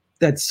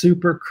that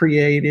super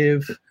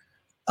creative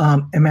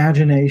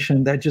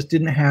imagination that just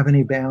didn't have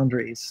any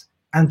boundaries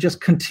and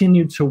just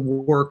continued to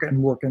work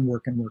and work and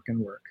work and work and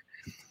work.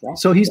 Yeah.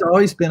 So he's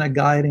always been a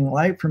guiding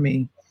light for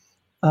me.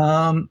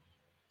 And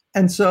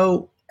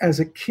so as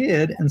a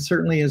kid, and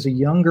certainly as a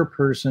younger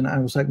person, I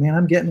was like, man,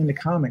 I'm getting into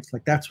comics.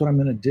 Like that's what I'm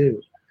going to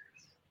do.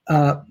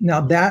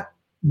 Now that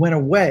went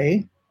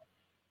away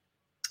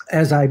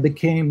as I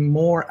became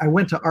more, I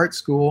went to art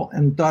school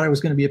and thought I was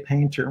going to be a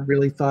painter,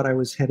 really thought I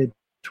was headed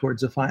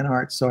towards the fine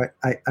arts. So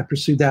I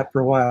pursued that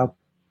for a while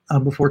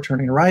before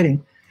turning to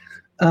writing.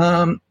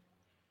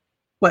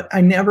 But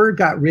I never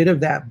got rid of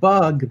that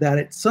bug that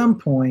at some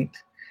point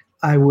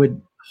I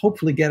would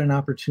hopefully get an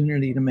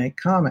opportunity to make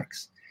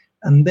comics.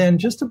 And then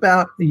just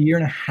about a year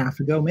and a half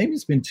ago, maybe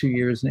it's been 2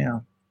 years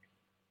now,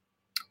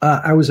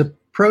 I was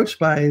approached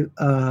by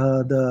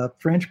the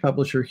French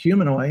publisher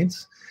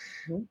Humanoids,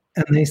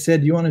 and they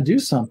said, you want to do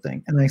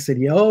something? And I said,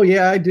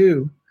 yeah, I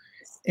do.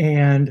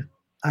 And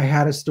I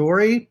had a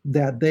story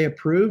that they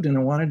approved, and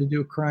I wanted to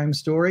do a crime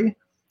story,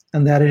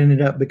 and that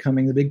ended up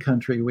becoming The Big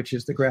Country, which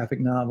is the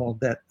graphic novel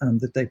that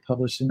they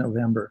published in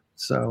November.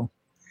 So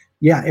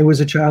yeah, it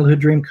was a childhood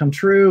dream come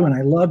true, and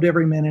I loved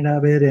every minute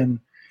of it. And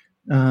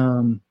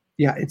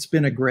it's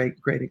been a great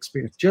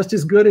experience, just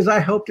as good as I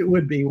hoped it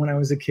would be when I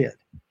was a kid.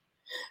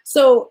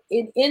 So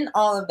in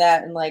all of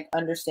that, and like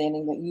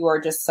understanding that you are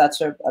just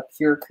such a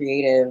pure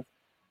creative,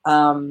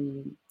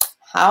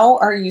 how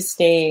are you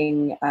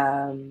staying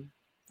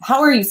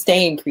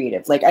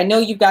creative? Like, I know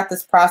you've got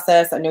this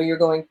process, I know you're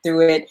going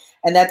through it,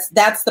 and that's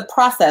the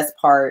process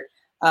part.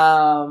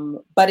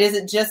 But is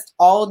it just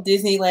all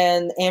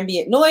Disneyland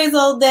ambient noise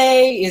all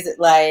day? Is it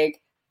like,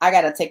 I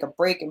got to take a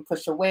break and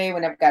push away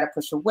when I've got to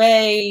push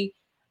away?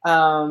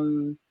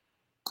 I'm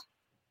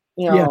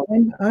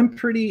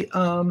pretty,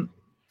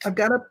 I've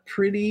got a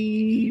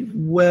pretty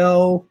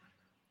well-oiled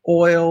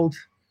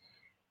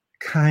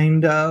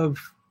kind of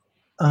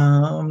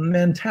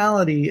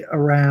mentality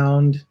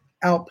around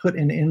output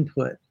and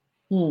input.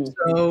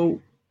 So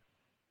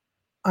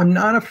I'm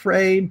not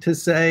afraid to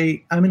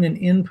say I'm in an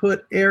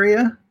input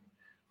area,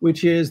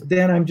 which is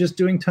then I'm just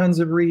doing tons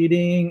of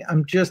reading.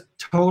 I'm just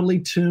totally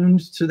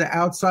tuned to the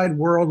outside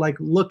world, like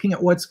looking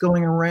at what's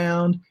going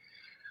around,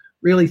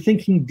 really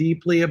thinking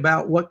deeply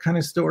about what kind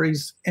of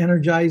stories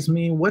energize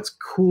me, what's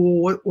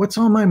cool, what's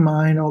on my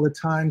mind all the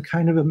time,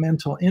 kind of a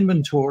mental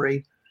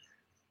inventory.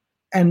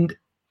 And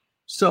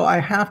so I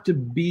have to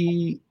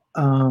be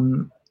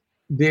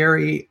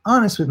very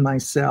honest with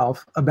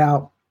myself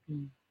about,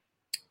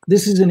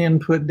 this is an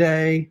input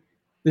day,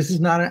 this is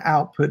not an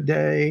output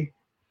day,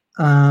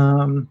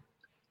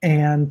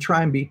 and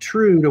try and be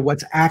true to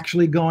what's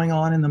actually going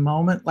on in the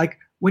moment. Like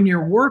when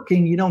you're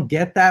working, you don't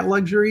get that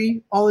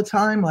luxury all the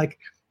time. Like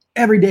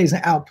every day is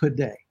an output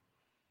day.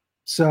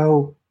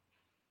 So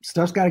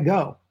stuff's got to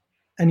go,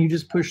 and you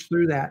just push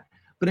through that.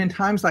 But in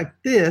times like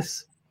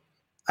this,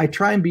 I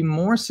try and be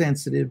more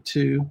sensitive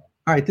to,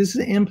 all right, this is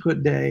an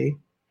input day.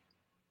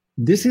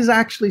 This is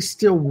actually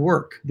still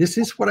work. This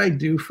is what I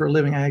do for a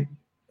living. I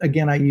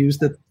use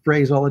the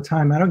phrase all the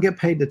time. I don't get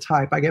paid to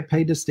type. I get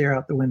paid to stare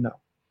out the window.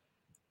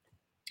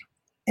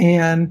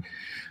 And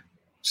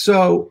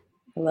so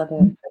I love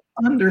it.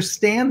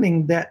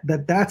 Understanding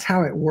that's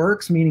how it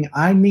works, meaning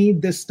I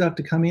need this stuff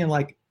to come in.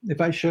 Like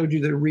if I showed you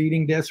the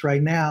reading desk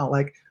right now,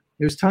 like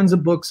there's tons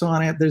of books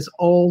on it. There's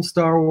old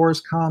Star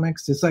Wars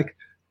comics. It's like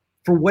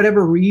for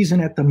whatever reason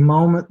at the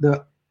moment,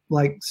 the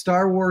like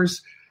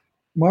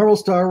Marvel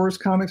Star Wars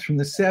comics from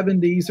the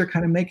 70s are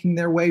kind of making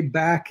their way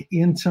back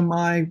into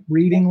my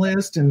reading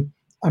list. And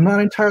I'm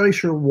not entirely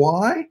sure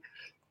why,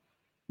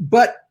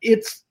 but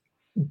it's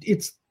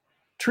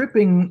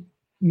tripping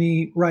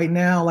me right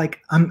now. Like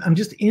I'm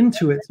just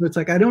into it. So it's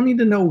like, I don't need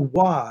to know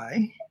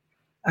why.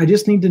 I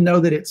just need to know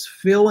that it's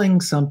filling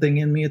something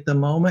in me at the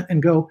moment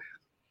and go,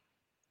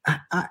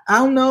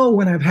 I'll know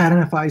when I've had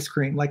enough ice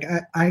cream. Like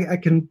I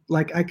can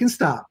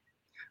stop.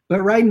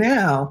 But right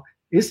now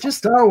it's just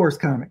Star Wars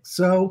comics.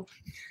 So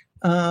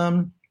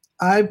I'm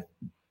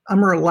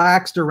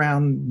relaxed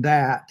around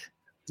that.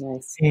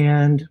 Nice.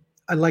 And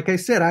like I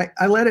said,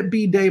 I let it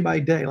be day by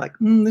day. Like,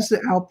 this is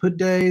an output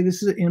day.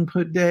 This is an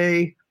input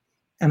day.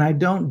 And I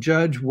don't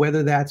judge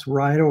whether that's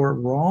right or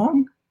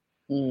wrong.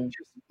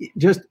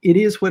 Just it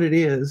is what it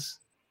is.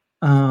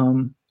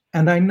 And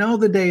I know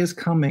the day is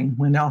coming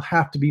when I'll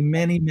have to be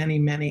many, many,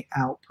 many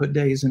output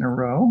days in a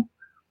row.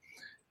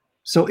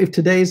 So if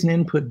today is an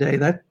input day,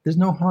 there's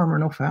no harm or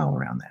no foul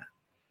around that.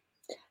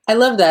 I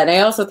love that. And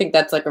I also think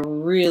that's like a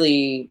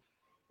really,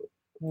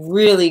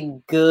 really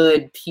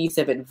good piece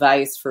of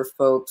advice for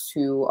folks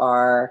who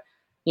are,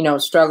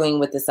 struggling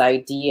with this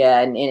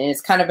idea. And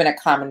it's kind of been a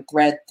common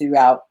thread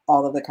throughout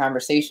all of the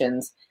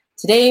conversations.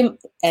 Today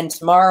and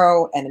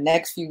tomorrow and the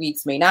next few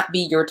weeks may not be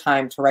your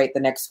time to write the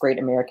next great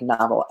American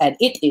novel. And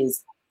it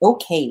is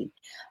okay.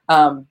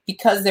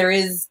 Because there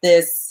is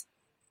this,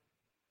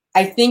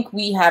 I think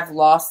we have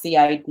lost the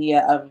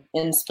idea of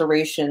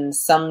inspiration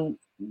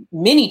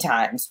many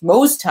times,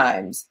 most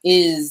times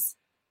it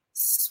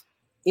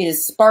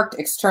is sparked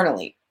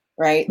externally,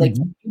 right? Like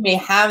you may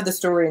have the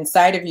story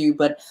inside of you,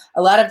 but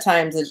a lot of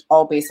times it's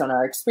all based on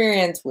our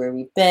experience, where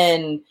we've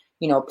been,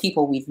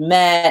 people we've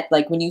met.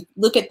 Like when you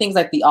look at things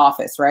like The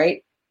Office,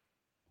 right?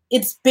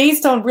 It's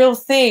based on real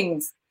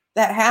things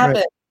that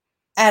happen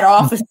at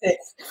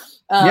offices.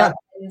 Yeah.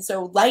 And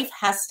so life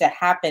has to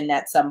happen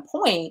at some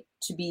point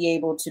to be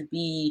able to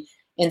be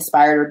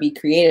inspired or be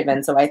creative.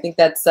 And so I think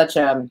that's such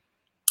an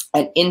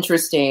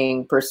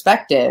interesting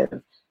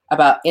perspective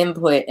about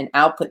input and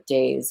output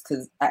days,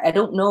 because I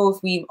don't know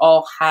if we've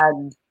all had,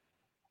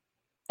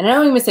 and I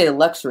don't even say the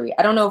luxury,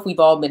 I don't know if we've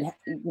all been,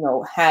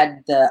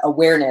 had the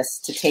awareness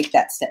to take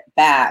that step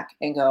back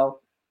and go,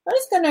 I'm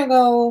just going to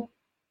go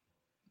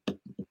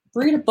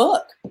read a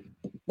book.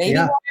 Maybe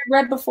one I've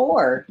read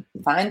before,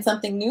 find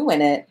something new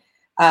in it,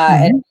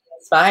 and be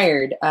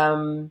inspired.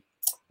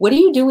 What are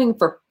you doing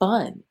for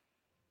fun?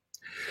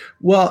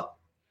 Well,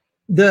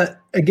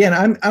 again,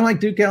 I'm like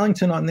Duke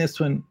Ellington on this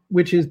one,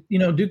 which is,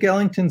 Duke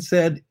Ellington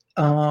said,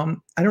 I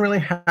don't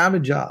really have a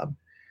job.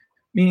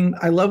 Meaning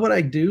I love what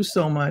I do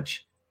so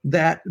much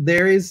that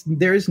there is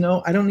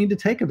no, I don't need to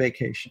take a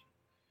vacation.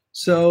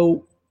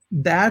 So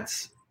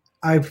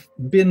I've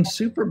been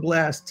super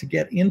blessed to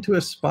get into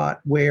a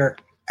spot where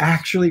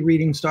actually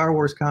reading Star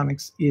Wars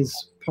comics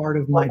is part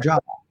of my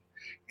job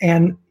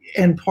and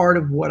part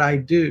of what I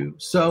do.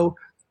 So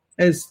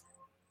as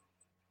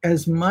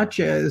much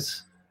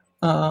as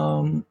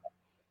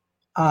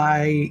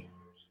I,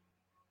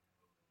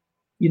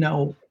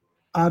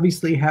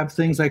 obviously have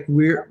things like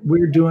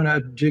we're doing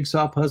a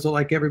jigsaw puzzle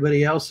like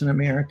everybody else in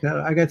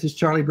America. I got this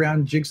Charlie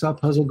Brown jigsaw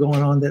puzzle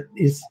going on that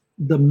is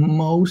the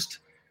most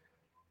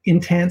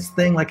intense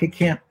thing. Like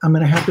I'm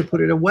going to have to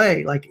put it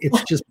away. Like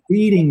it's just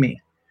beating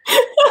me.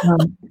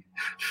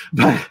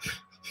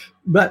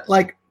 But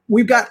like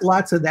we've got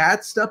lots of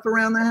that stuff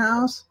around the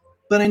house.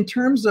 But in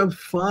terms of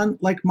fun,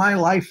 like my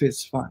life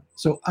is fun.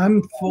 So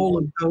I'm full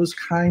of those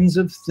kinds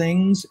of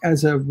things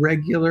as a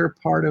regular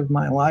part of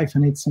my life.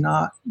 And it's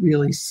not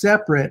really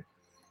separate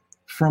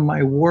from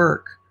my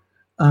work.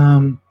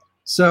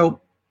 So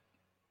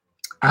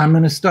I'm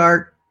going to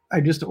start.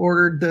 I just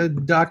ordered the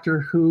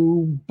Doctor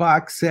Who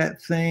box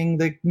set thing,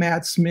 the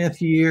Matt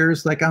Smith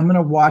years. Like I'm going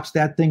to watch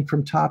that thing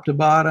from top to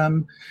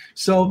bottom.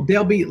 So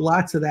there'll be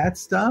lots of that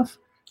stuff.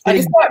 I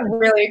just got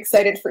really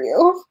excited for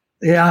you.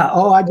 Yeah.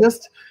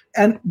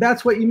 And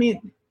that's what you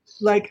mean.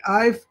 Like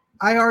I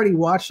already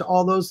watched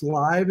all those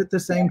live at the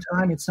same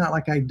time. It's not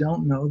like I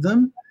don't know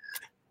them,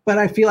 but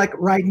I feel like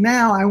right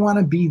now I want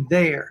to be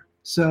there.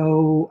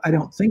 So I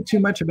don't think too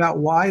much about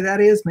why that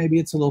is. Maybe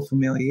it's a little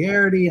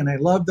familiarity, and I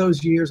love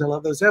those years. I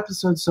love those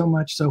episodes so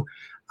much. So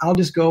I'll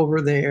just go over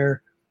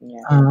there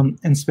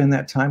and spend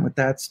that time with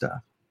that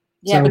stuff.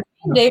 Yeah, so,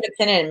 between David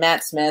Tennant and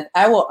Matt Smith,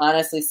 I will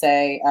honestly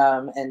say,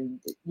 and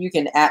you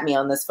can at me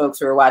on this, folks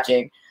who are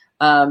watching,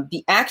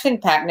 the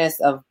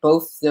action-packedness of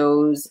both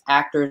those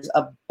actors'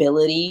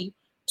 ability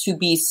to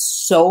be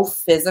so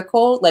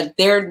physical, like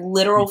their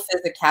literal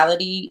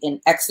physicality in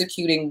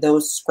executing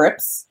those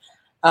scripts,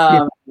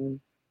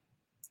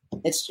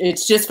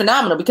 it's just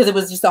phenomenal, because it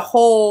was just a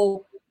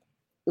whole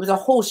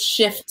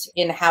shift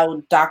in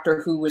how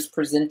Doctor Who was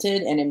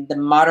presented and in the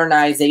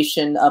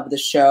modernization of the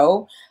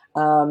show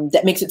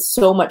that makes it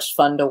so much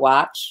fun to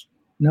watch.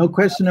 No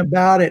question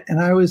about it. And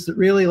I was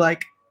really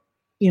like,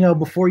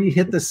 before you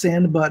hit the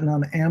send button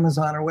on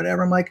Amazon or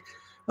whatever, I'm like,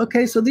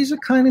 okay, so these are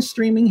kind of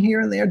streaming here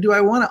and there. Do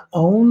I want to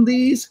own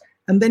these?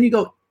 And then you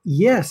go,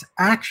 Yes,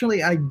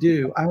 actually, I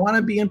do. I want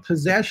to be in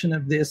possession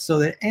of this so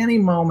that any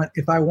moment,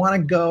 if I want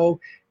to go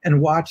and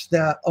watch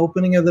the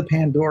opening of the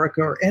Pandorica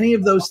or any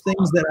of those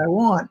things that I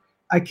want,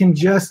 I can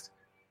just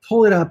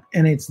pull it up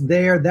and it's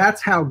there.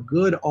 That's how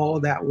good all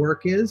of that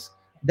work is.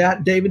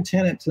 That David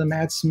Tennant to the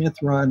Matt Smith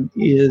run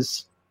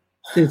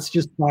it's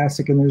just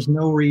classic, and there's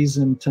no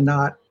reason to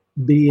not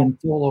be in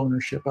full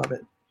ownership of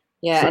it.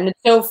 Yeah, and it's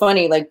so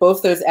funny. Like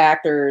both those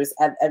actors,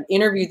 I've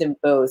interviewed them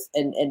both,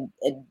 and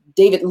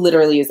David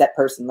literally is that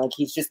person. Like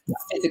he's just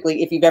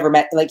physically, if you've ever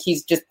met, like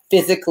he's just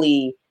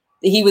physically.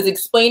 He was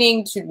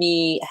explaining to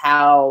me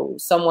how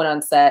someone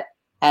on set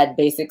had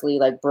basically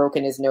like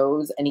broken his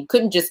nose, and he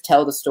couldn't just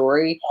tell the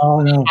story. Oh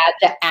no! He had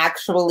to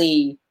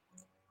actually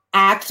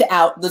act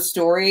out the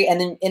story,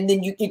 and then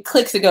it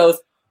clicks. It goes,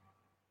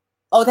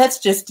 "Oh, that's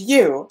just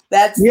you.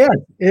 That's it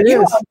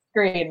you is on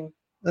screen."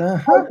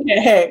 Uh-huh.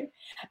 Okay.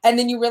 And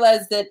then you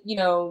realize that,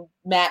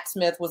 Matt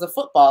Smith was a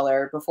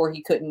footballer before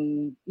he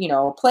couldn't,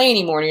 play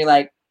anymore. And you're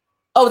like,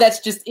 oh, that's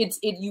just,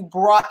 you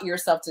brought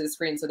yourself to the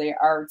screen. So they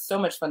are so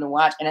much fun to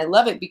watch. And I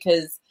love it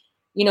because,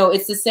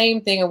 it's the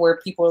same thing where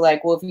people are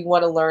like, well, if you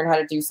want to learn how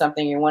to do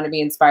something, you want to be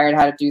inspired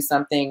how to do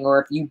something, or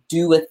if you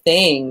do a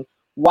thing,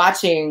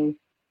 watching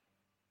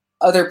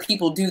other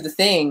people do the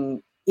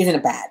thing isn't a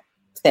bad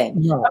thing.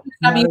 No,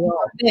 I mean,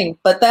 thing,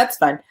 but that's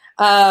fun.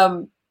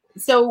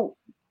 So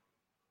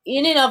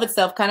in and of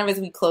itself, kind of as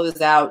we close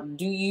out,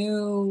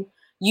 do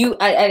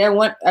I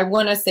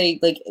want to say,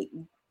 like,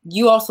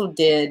 you also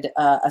did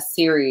a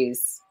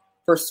series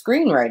for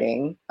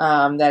screenwriting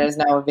that is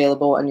now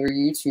available on your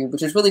YouTube,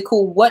 which is really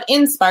cool. What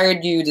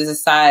inspired you to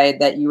decide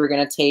that you were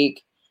going to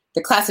take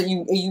the class that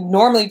you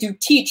normally do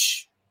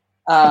teach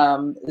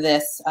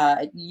this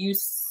at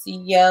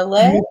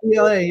UCLA?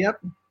 UCLA,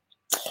 yep.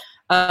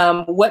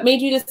 What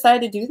made you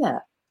decide to do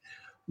that?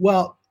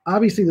 Well,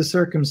 obviously the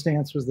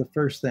circumstance was the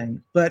first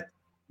thing, but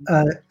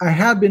I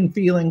have been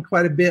feeling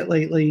quite a bit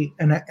lately,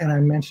 and I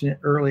mentioned it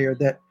earlier,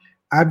 that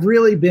I've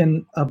really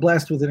been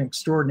blessed with an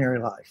extraordinary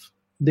life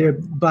there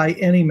by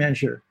any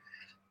measure.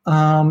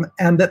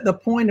 And that the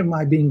point of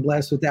my being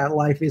blessed with that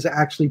life is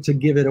actually to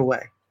give it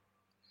away.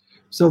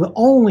 So the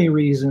only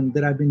reason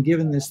that I've been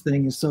given this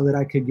thing is so that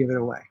I could give it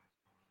away.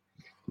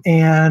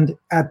 And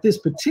at this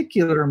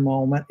particular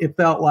moment, it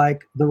felt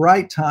like the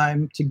right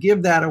time to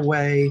give that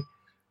away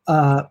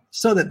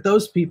so that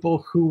those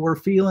people who were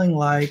feeling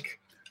like,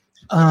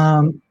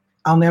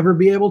 I'll never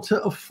be able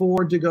to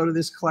afford to go to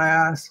this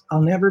class,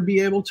 I'll never be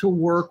able to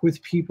work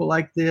with people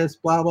like this,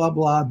 blah, blah,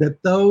 blah,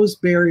 that those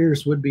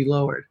barriers would be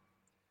lowered.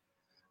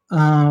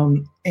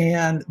 And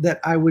that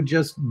I would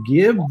just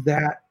give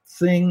that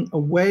thing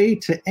away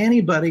to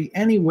anybody,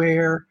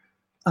 anywhere,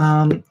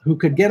 who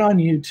could get on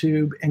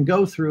YouTube and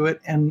go through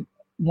it and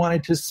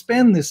wanted to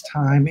spend this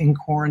time in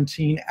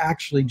quarantine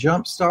actually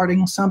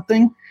jump-starting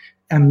something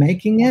and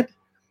making it,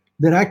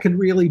 that I could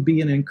really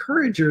be an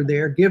encourager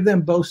there, give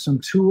them both some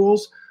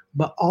tools,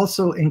 but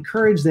also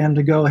encourage them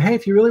to go, hey,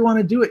 if you really want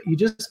to do it, you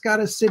just got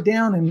to sit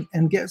down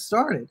and get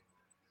started.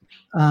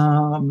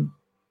 And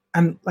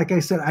like I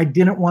said, I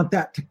didn't want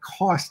that to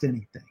cost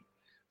anything.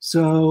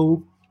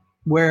 So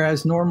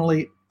whereas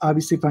normally,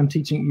 obviously, if I'm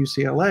teaching at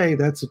UCLA,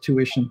 that's a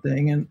tuition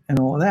thing and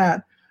all of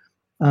that.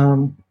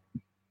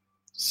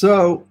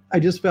 So I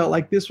just felt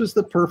like this was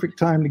the perfect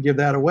time to give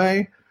that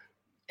away.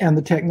 And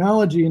the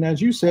technology, and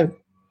as you said,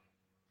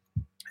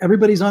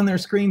 everybody's on their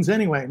screens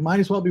anyway. Might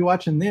as well be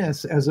watching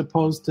this as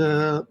opposed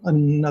to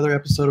another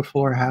episode of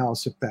Fuller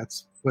House if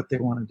that's what they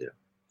want to do.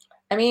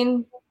 I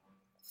mean,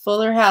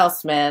 Fuller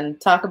House, man.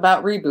 Talk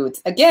about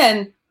reboots.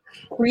 Again,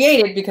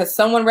 created because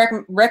someone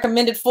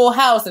recommended Full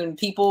House and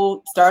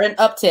people started an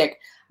uptick.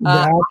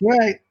 That's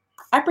right.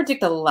 I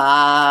predict a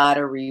lot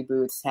of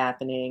reboots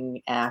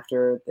happening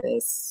after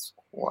this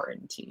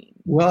quarantine.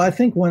 Well, I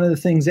think one of the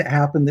things that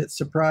happened that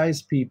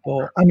surprised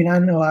people, I mean, I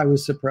know I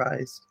was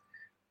surprised,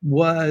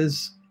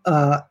 was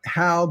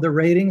how the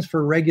ratings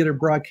for regular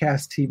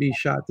broadcast TV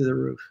shot through the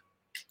roof.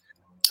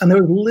 And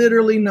there was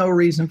literally no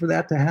reason for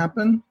that to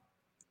happen,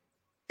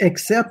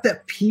 except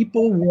that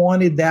people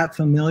wanted that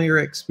familiar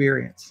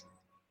experience.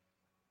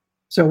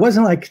 So it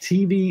wasn't like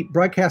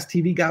broadcast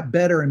TV got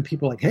better and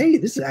people were like, hey,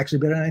 this is actually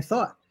better than I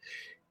thought.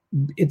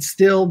 It's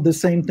still the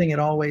same thing it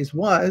always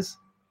was.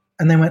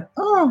 And they went,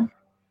 oh,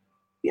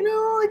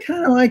 I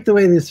kind of like the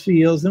way this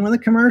feels. And when the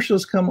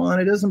commercials come on,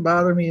 it doesn't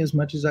bother me as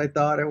much as I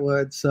thought it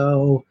would.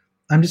 So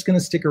I'm just going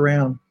to stick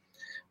around.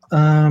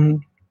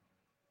 And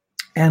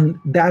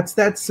that's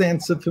that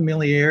sense of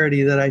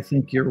familiarity that I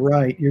think you're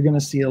right. You're going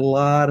to see a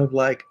lot of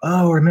like,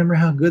 oh, remember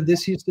how good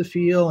this used to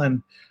feel?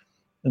 And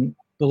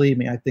believe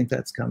me, I think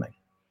that's coming.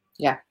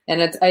 Yeah.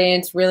 And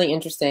it's really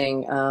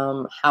interesting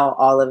how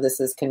all of this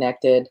is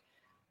connected.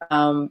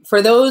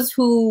 For those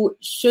who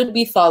should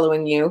be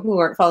following you, who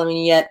aren't following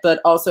you yet, but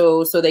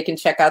also so they can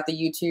check out the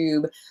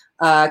YouTube,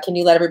 can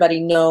you let everybody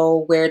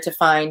know where to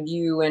find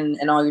you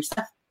and all your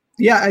stuff?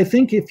 Yeah, I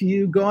think if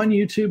you go on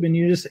YouTube and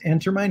you just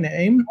enter my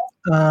name,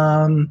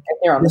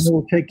 it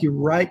will take you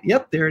right.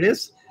 Yep, there it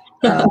is.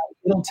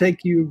 it'll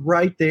take you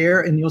right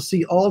there, and you'll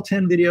see all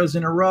 10 videos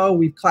in a row.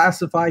 We've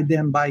classified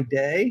them by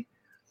day.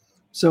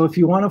 So if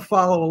you want to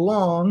follow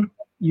along,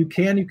 you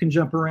can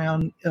jump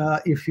around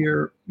if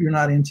you're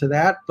not into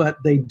that,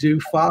 but they do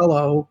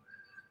follow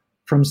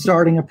from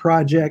starting a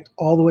project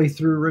all the way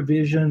through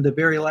revision. The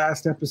very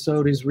last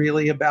episode is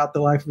really about the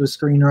life of a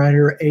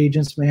screenwriter,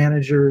 agents,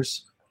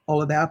 managers,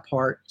 all of that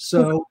part.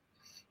 So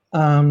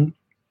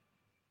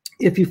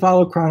if you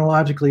follow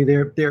chronologically,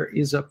 there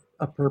is a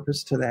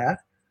purpose to that.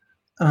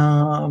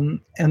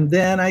 And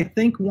then I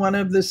think one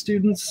of the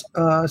students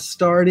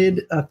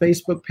started a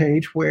Facebook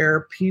page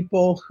where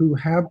people who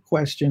have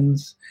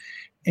questions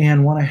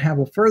and want to have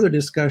a further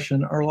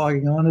discussion are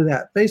logging onto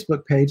that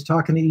Facebook page,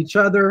 talking to each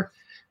other.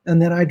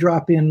 And then I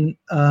drop in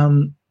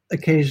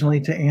occasionally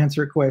to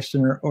answer a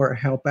question or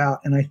help out.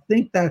 And I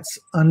think I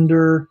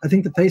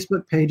think the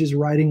Facebook page is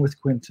Writing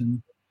with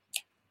Quinton.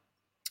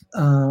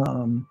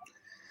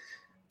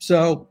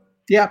 So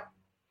yeah,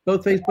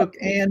 both Facebook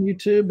and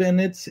YouTube,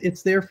 and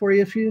it's there for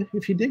you if you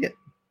dig it.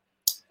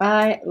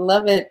 I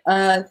love it.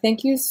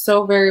 Thank you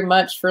so very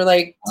much for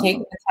taking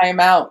the time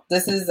out.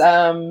 This has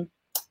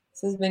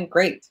been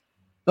great.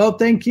 Oh,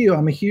 thank you.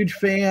 I'm a huge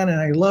fan, and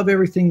I love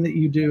everything that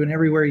you do and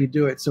everywhere you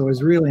do it. So it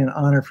was really an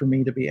honor for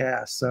me to be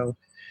asked. So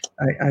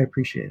I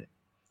appreciate it.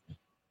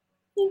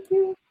 Thank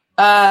you.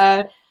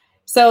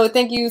 So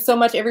thank you so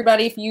much,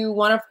 everybody. If you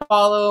want to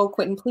follow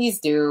Quinton,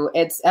 please do.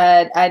 It's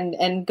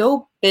and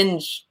go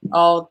binge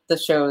all the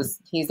shows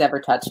he's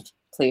ever touched,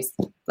 please.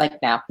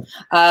 Now.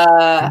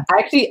 I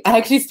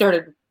actually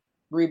started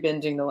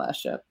re-binging the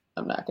last show.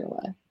 I'm not gonna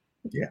lie.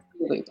 Yeah.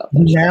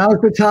 Now's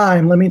the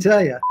time, let me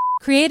tell you.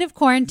 Creative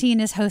Quarantine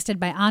is hosted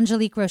by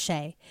Angelique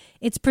Roche.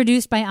 It's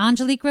produced by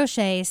Angelique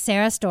Roche,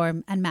 Sarah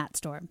Storm, and Matt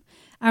Storm.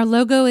 Our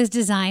logo is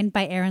designed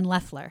by Aaron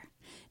Leffler.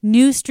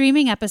 New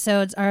streaming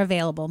episodes are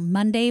available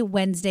Monday,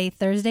 Wednesday,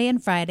 Thursday,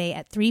 and Friday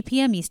at 3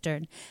 p.m.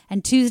 Eastern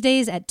and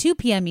Tuesdays at 2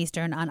 p.m.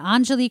 Eastern on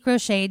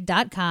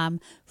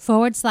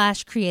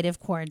angeliqueroche.com/creative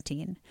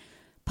quarantine.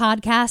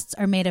 Podcasts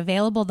are made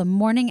available the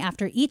morning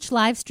after each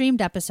live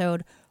streamed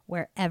episode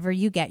wherever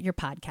you get your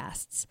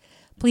podcasts.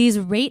 Please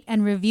rate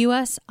and review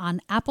us on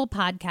Apple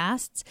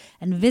Podcasts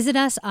and visit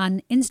us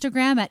on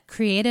Instagram at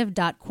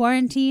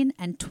creative.quarantine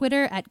and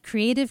Twitter at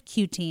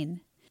creativeqteen.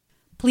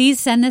 Please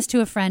send this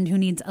to a friend who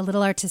needs a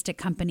little artistic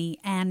company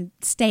and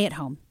stay at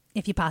home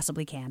if you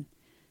possibly can.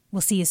 We'll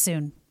see you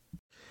soon.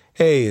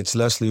 Hey, it's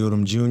Leslie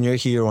Odom Jr.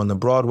 here on the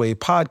Broadway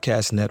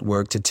Podcast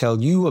Network to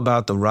tell you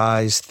about the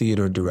Rise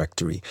Theater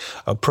Directory,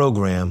 a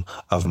program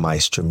of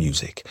Maestro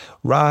Music.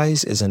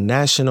 Rise is a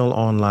national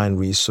online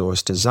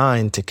resource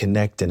designed to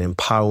connect and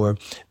empower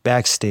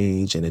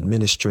backstage and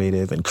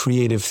administrative and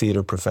creative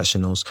theater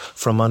professionals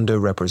from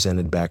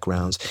underrepresented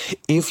backgrounds.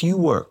 If you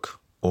work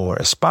or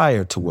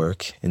aspire to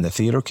work in the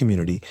theater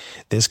community,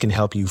 this can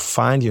help you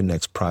find your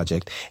next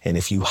project. And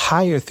if you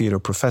hire theater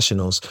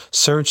professionals,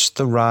 search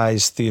the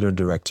Rise Theater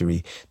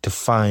Directory to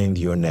find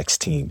your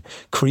next team.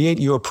 Create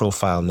your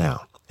profile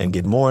now and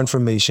get more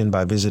information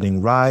by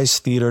visiting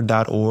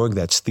risetheater.org.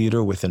 That's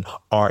theater with an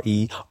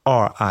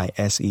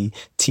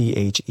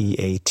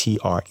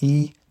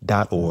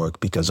RERISETHEATRE.org,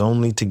 because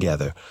only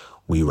together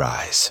we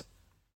rise.